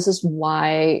guess this is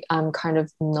why I'm kind of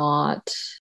not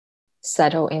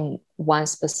settled in one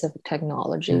specific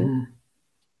technology,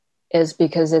 is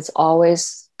because it's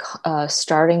always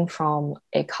starting from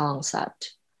a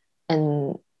concept.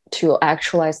 And to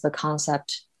actualize the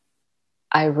concept,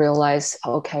 I realized,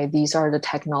 okay, these are the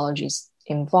technologies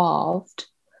involved.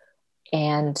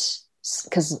 And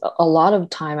because a lot of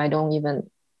time I don't even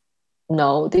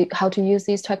know how to use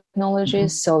these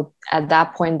technologies. So at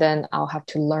that point, then I'll have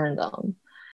to learn them.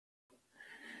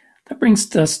 That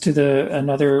brings us to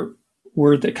another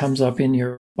word that comes up in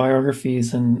your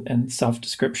biographies and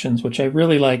self-descriptions, which I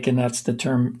really like, and that's the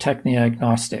term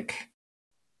techne-agnostic.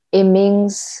 It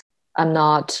means I'm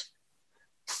not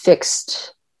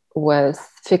fixated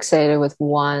with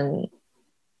one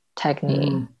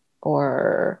technique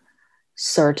or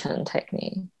certain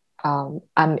technique. I'm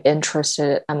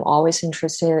always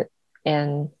interested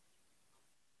in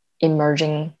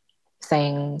emerging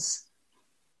things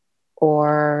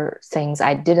or things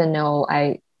I didn't know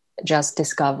I just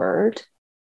discovered.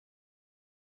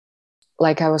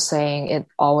 Like I was saying, it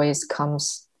always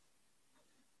comes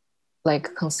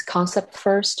like concept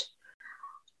first,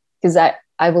 because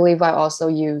I believe I also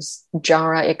use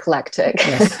genre eclectic.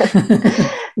 Yes.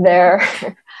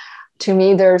 To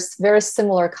me, there's very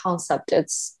similar concept.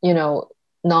 It's,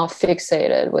 not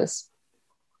fixated with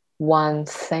one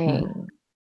thing. Mm.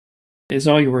 Is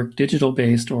all your work digital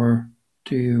based, or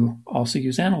do you also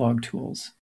use analog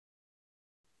tools?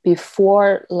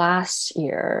 Before last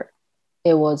year,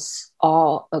 it was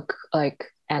all like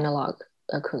analog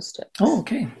acoustics. Oh,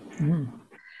 okay. Mm.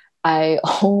 I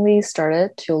only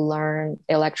started to learn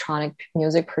electronic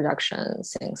music production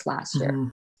since last year. Mm-hmm.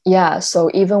 Yeah, so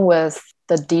even with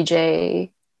the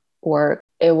DJ work,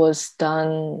 it was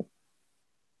done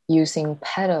using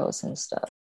pedals and stuff.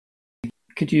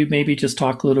 Could you maybe just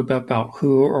talk a little bit about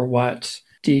who or what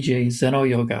DJ Zeno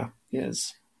Yoga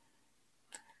is?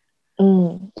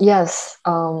 Yes.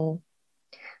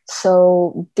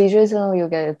 So DJ Zeno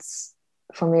Yoga,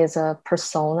 for me, it's a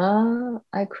persona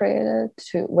I created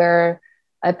where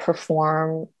I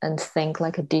perform and think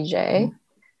like a DJ.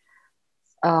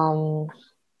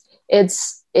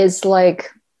 It's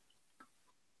like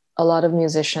a lot of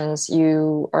musicians,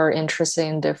 you are interested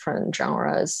in different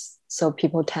genres, so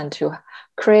people tend to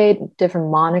create different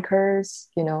monikers,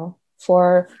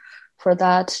 for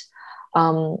that.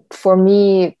 For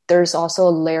me, there's also a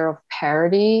layer of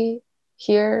parody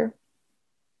here,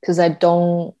 because I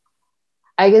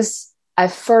guess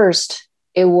at first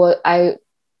I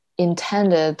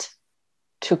intended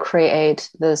to create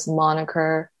this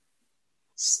moniker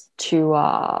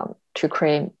to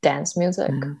create dance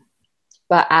music.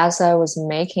 But as I was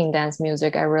making dance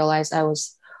music, I realized I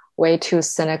was way too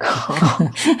cynical.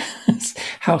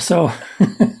 How so?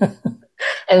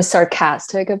 And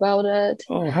sarcastic about it.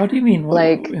 Oh, how do you mean?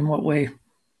 In what way?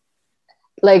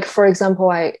 Like, for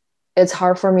example, it's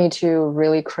hard for me to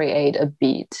really create a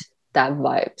beat that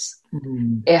vibes.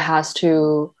 It has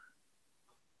to,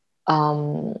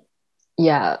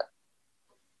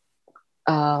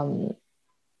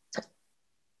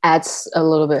 adds a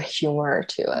little bit of humor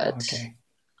to it. Okay.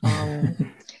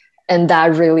 And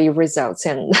that really results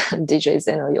in DJ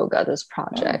Zeno Yoga, this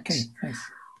project. Okay, nice.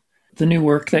 The new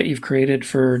work that you've created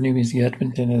for New Music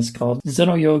Edmonton is called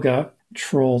Zeno Yoga,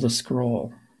 Troll the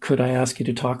Scroll. Could I ask you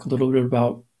to talk a little bit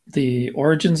about the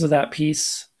origins of that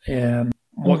piece and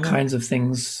what kinds of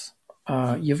things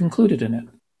you've included in it?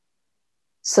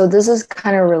 So this is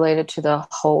kind of related to the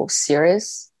whole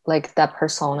series, like that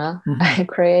persona I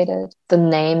created. The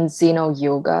name Zeno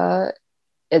Yoga,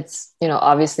 it's,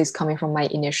 obviously it's coming from my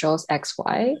initials,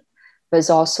 XY, but it's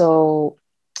also,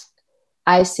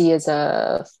 I see as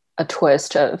a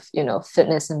twist of,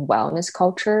 fitness and wellness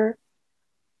culture,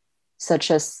 such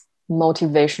as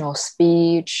motivational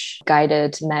speech,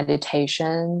 guided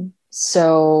meditation.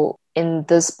 So in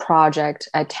this project,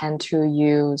 I tend to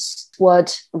use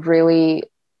what really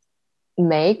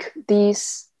make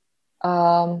these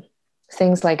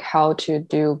things, like how to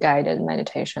do guided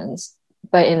meditations,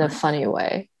 but in a funny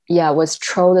way. Yeah, with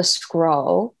Troll the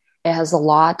Scroll, it has a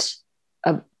lot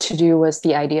to do with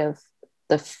the idea of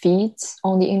the feeds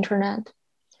on the internet.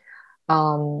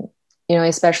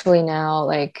 Especially now,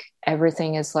 like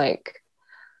everything is like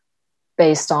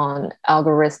based on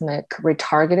algorithmic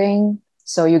retargeting.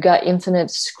 So you got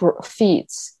infinite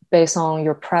feeds based on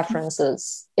your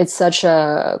preferences. It's such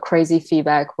a crazy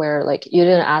feedback where like you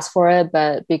didn't ask for it,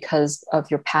 but because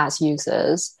of your past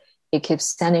uses, it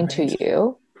keeps sending to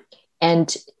you.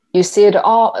 And you see it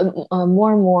all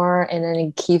more and more, and then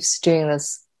it keeps doing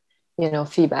this,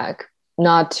 feedback.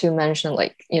 Not to mention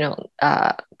like,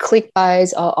 click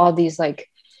buys, all these like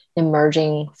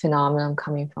emerging phenomenon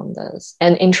coming from this,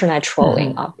 and internet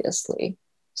trolling, obviously.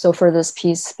 So for this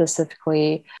piece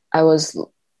specifically, I was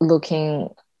looking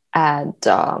at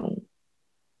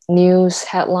news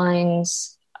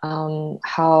headlines,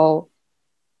 how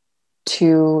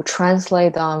to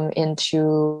translate them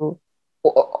into,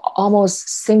 almost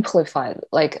simplify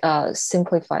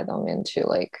them into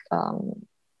like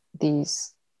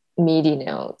these MIDI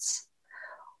notes,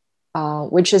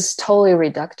 which is totally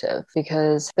reductive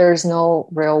because there's no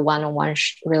real one-on-one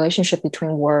relationship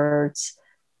between words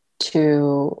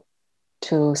to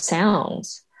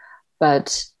sounds,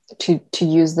 but to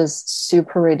use this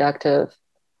super reductive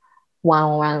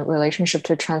one-on-one relationship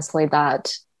to translate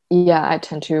that, I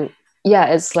tend to,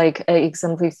 it's like an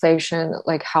exemplification,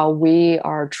 like how we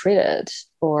are treated,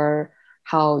 or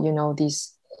how,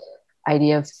 these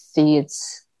idea of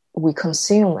feeds we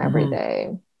consume every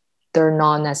day, they're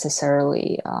not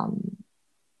necessarily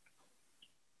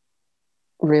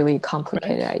really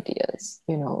complicated ideas.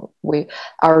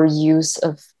 Our use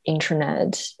of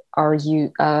internet, our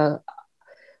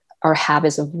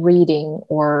habits of reading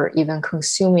or even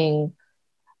consuming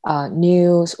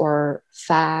news or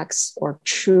facts or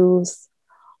truth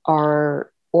are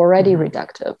already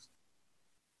reductive.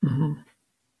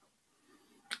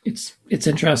 it's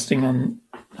interesting on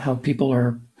how people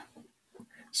are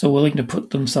so willing to put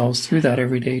themselves through that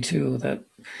every day too, that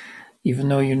even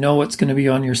though you know what's going to be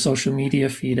on your social media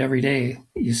feed every day,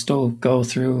 you still go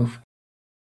through.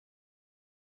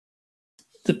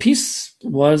 The piece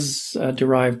was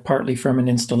derived partly from an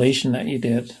installation that you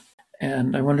did,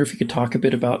 and I wonder if you could talk a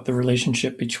bit about the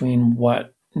relationship between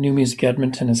what New Music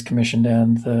Edmonton has commissioned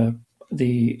and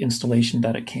the installation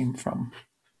that it came from.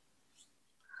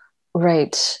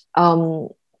 Right.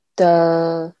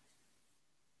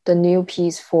 The new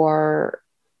piece for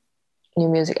New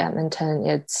Music Edmonton,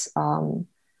 it's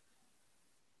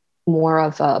more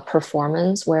of a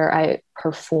performance where I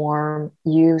perform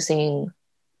using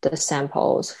the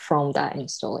samples from that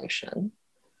installation.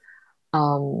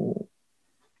 The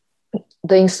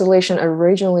installation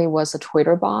originally was a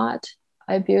Twitter bot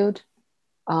I built,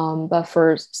 but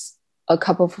for a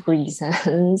couple of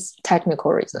reasons,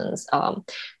 technical reasons,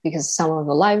 because some of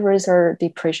the libraries are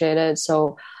depreciated,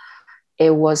 so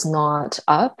it was not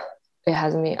up. It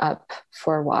hasn't been up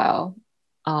for a while,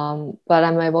 but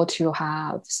I'm able to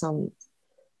have some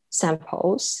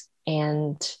samples,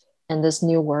 and this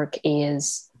new work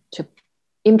is to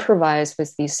improvise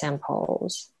with these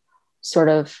samples. Sort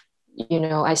of,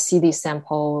 I see these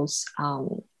samples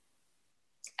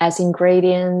as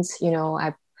ingredients.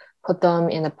 I put them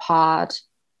in a pot,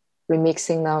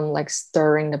 remixing them, like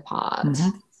stirring the pot. Mm-hmm.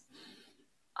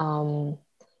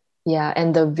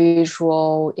 And the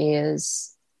visual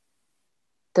is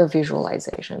the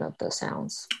visualization of the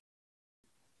sounds.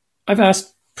 I've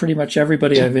asked pretty much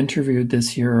everybody I've interviewed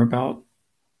this year about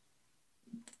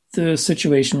the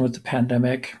situation with the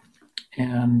pandemic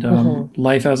and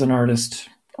life as an artist,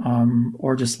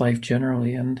 or just life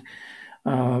generally. And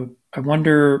I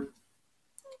wonder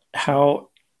how,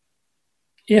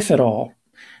 if at all,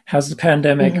 has the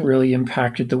pandemic really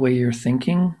impacted the way you're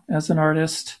thinking as an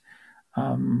artist?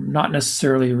 Not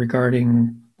necessarily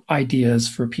regarding ideas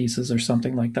for pieces or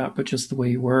something like that, but just the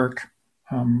way you work,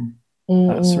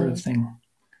 that sort of thing.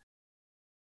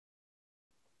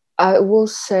 I will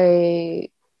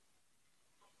say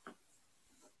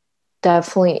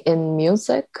definitely in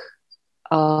music,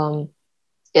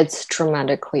 it's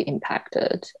dramatically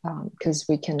impacted because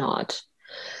we cannot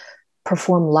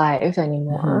perform live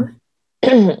anymore,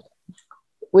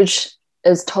 which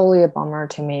is totally a bummer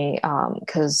to me,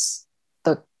 because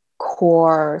the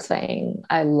core thing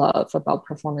I love about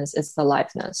performance is the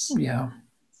liveness. Yeah.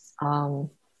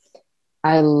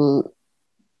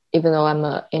 Even though I'm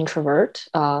an introvert,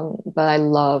 but I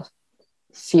love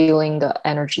feeling the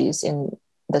energies in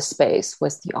the space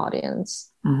with the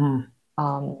audience.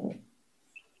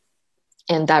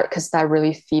 And that, because that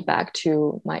really feedback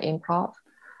to my improv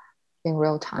in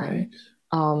real time.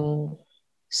 Right.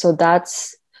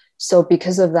 So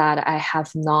because of that, I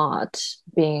have not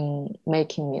been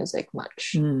making music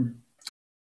much.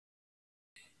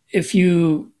 If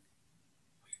you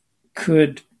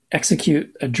could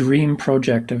execute a dream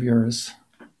project of yours,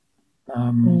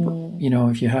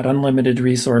 if you had unlimited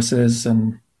resources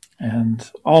and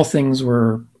all things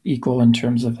were equal in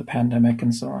terms of the pandemic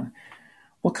and so on,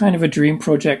 what kind of a dream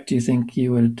project do you think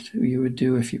you would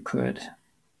do if you could?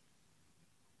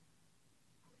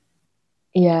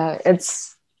 Yeah,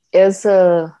 it's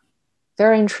a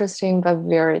very interesting but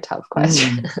very tough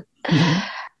question.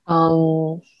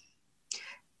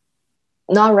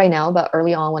 Not right now, but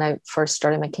early on when I first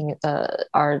started making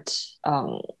art,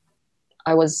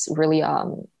 I was really, I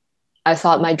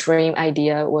thought my dream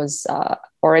idea was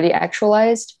already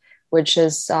actualized, which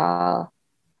is The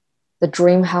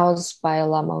Dream House by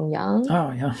La Mong Yang.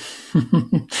 Oh, yeah.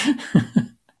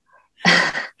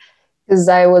 Because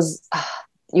I was,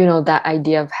 that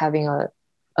idea of having a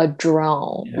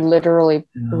drone literally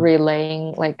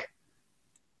relaying like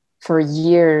for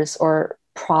years or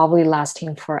probably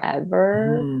lasting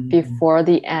forever before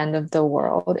the end of the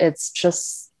world. It's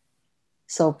just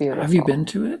so beautiful. Have you been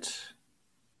to it?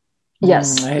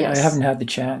 Yes. I haven't had the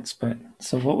chance, but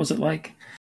so what was it like?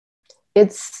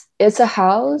 It's a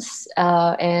house,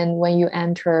 and when you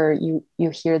enter, you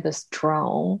hear this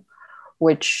drone,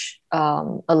 which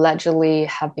allegedly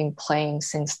have been playing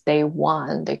since day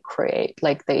one. They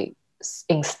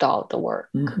installed the work.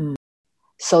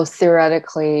 So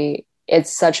theoretically,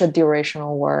 it's such a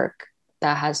durational work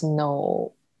that has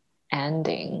no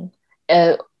ending.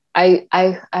 I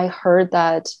heard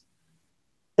that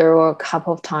there were a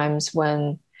couple of times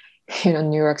when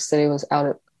New York City was out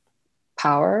of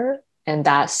power and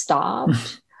that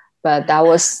stopped, but that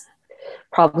was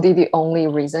probably the only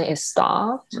reason it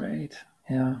stopped. Right.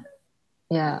 Yeah.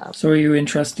 Yeah. So are you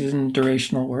interested in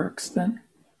durational works then?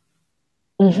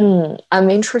 I'm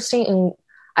interested in,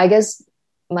 I guess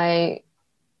my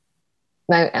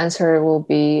answer will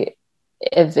be,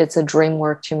 if it's a dream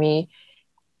work to me,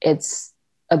 it's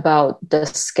about the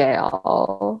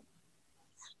scale,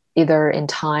 either in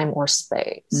time or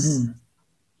space. Mm-hmm.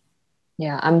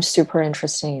 Yeah, I'm super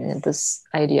interested in this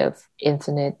idea of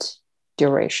infinite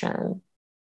duration.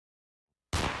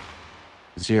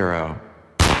 0.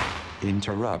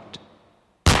 Interrupt.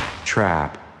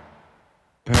 Trap.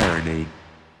 Parody.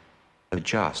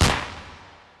 Adjust.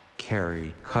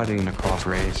 Carry. Cutting across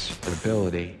race,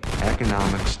 ability,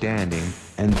 economic standing,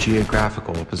 and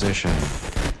geographical position.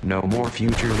 No more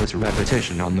futureless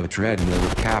repetition on the treadmill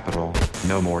of capital.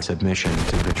 No more submission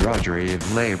to the drudgery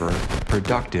of labor,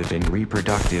 productive and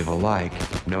reproductive alike.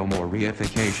 No more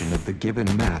reification of the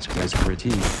given mask as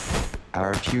critique.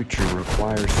 Our future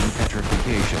requires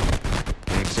depetrification.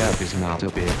 Except is not a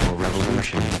bid for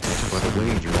revolution, but a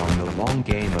wager on the long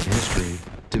game of history,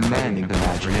 demanding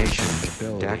imagination,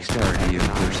 dexterity of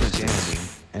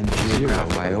persistence, and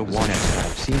geographical one-step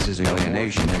seizes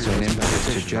alienation as an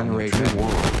impetus to generate new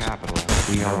world capital.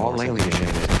 We are all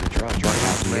alienated, but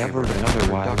have we ever been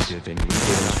otherwise?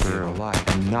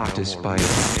 And not despite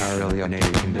our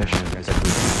alienated condition, as if we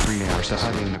can free ourselves.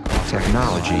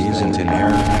 Technology isn't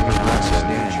inherently progressive.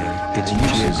 Its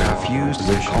uses are fused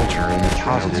with culture in a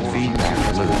positive feedback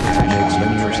loop that makes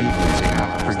linear sequencing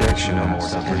prediction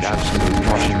almost and absolute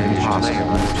caution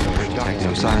impossible.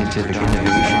 Techno-scientific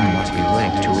innovation must be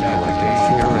linked to a collective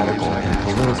theoretical and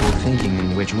political thinking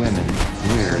in which women,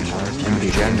 weird, and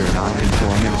gender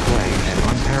non-conforming play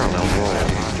an unparalleled role.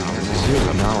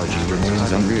 Zero knowledge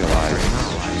remains unrealized,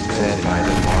 fed by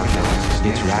the market.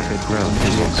 Its rapid growth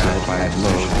is offset by a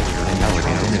slow and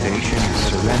elegant innovation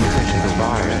surrendered to the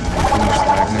violent,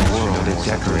 stagnant world it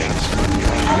decorates.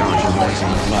 Beyond the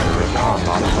rising ladder of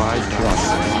commodified trust,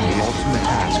 the ultimate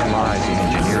task lies in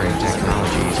engineering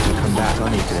technologies to combat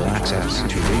unequal access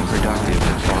to reproductive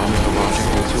and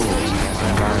pharmacological tools,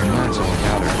 environmental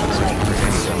countermeasures such as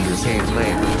pertaining to underpaid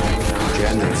labor.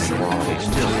 Gender inequality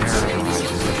still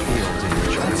characterizes the fields in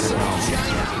which our technology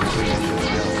is.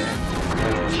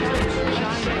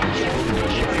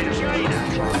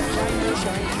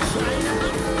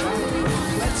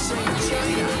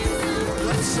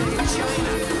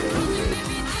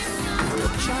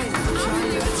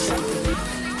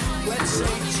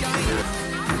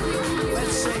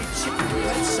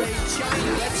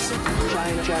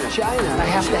 China. I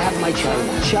have to have my China.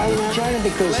 China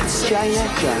because China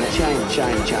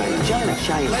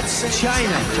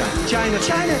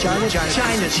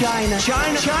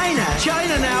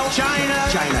now.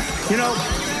 China. You know,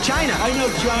 China. I know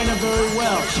China very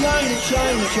well. China. It's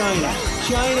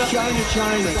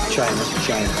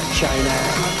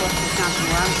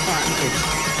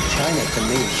China to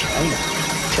me, China.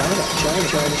 China.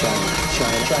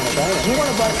 You want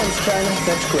to buy from China?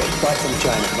 That's great. Buy from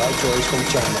China. Buy toys from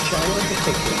China. China in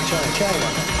particular. China.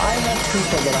 I have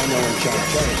people that I know in China.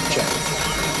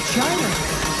 China.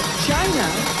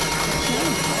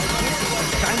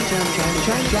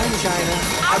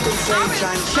 I've been saying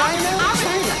China.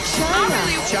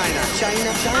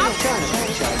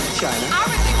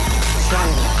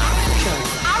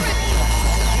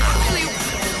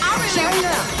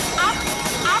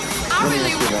 I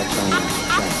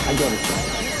go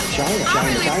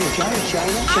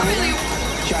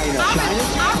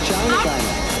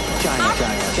to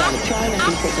China. China.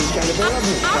 People from China, they love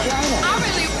me. China.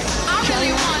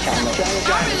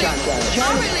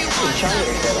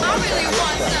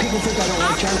 People think I don't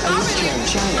like China. I love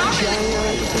China.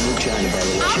 It's a new China, by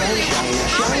the way.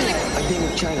 China. I've been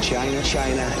with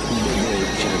China.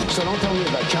 So don't tell me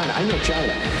about China. I know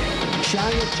China.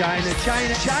 China.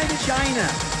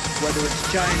 Whether it's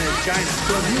China.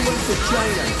 So if you went to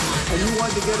China and you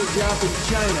wanted to get a job in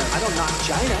China, I don't knock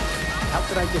China. How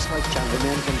could I dislike China? The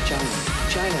man from China.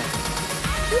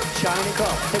 Go.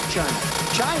 Pick China.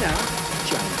 China.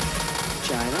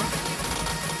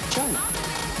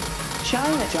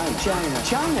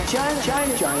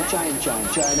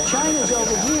 China's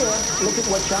over here. Look at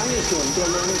what China's doing. They're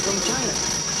learning from China.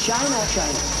 China.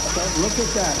 Okay, look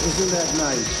at that. Isn't that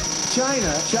nice?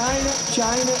 China.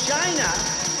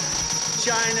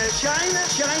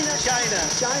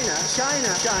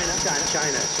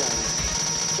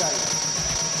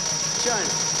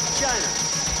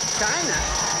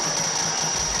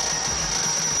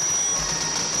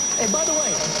 Hey, by the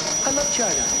way, I love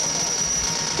China.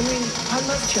 I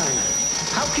love China.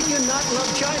 How can you not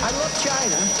love China? I love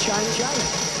China. China.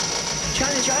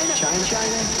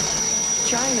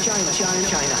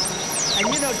 And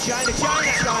you know China.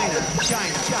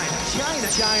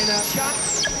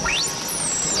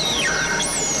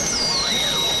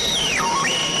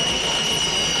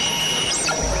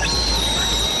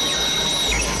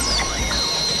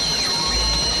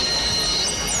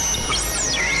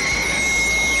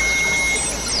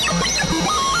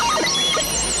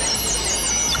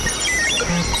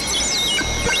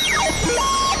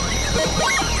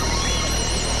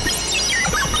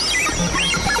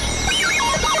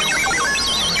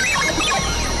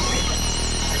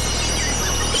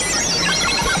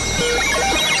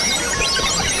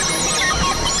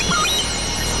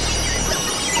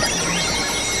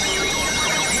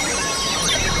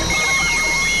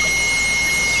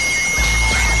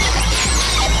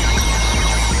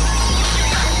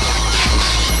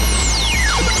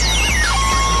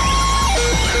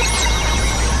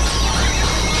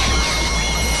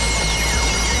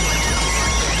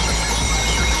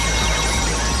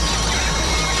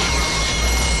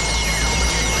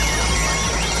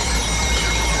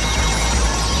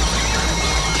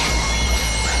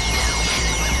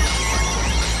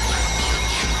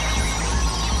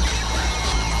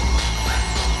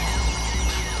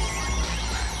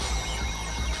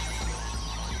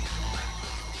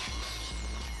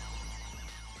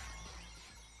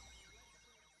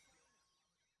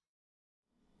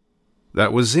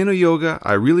 That was Zeno Yoga,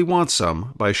 I Really Want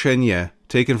Some by Shen Ye,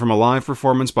 taken from a live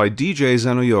performance by DJ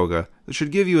Zeno Yoga that should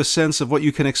give you a sense of what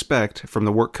you can expect from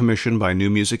the work commissioned by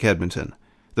New Music Edmonton.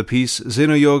 The piece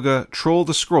Zeno Yoga Troll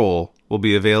the Scroll will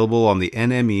be available on the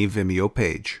NME Vimeo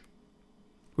page.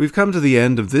 We've come to the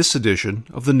end of this edition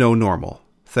of The No Normal.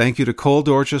 Thank you to Cole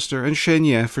Dorchester and Shen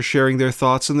Ye for sharing their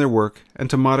thoughts and their work, and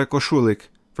to Marek Oszulik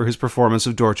for his performance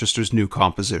of Dorchester's new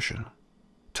composition.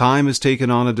 Time has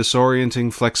taken on a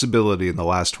disorienting flexibility in the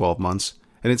last 12 months,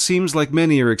 and it seems like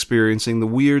many are experiencing the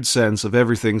weird sense of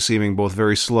everything seeming both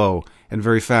very slow and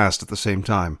very fast at the same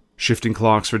time. Shifting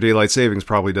clocks for daylight savings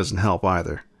probably doesn't help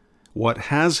either. What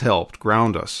has helped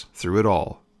ground us through it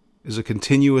all is a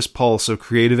continuous pulse of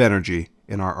creative energy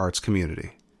in our arts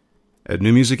community. At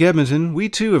New Music Edmonton, we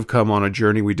too have come on a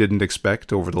journey we didn't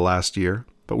expect over the last year,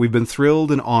 but we've been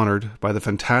thrilled and honored by the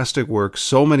fantastic work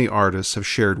so many artists have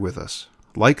shared with us.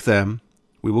 Like them,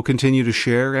 we will continue to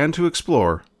share and to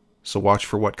explore, so watch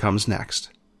for what comes next.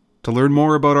 To learn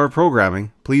more about our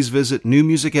programming, please visit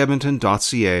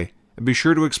newmusicedmonton.ca and be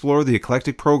sure to explore the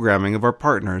eclectic programming of our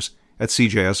partners at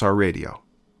CJSR Radio.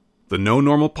 The No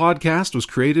Normal podcast was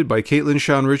created by Caitlin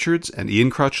Sean Richards and Ian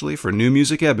Crutchley for New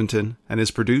Music Edmonton and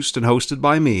is produced and hosted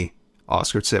by me,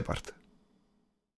 Oscar Zippert.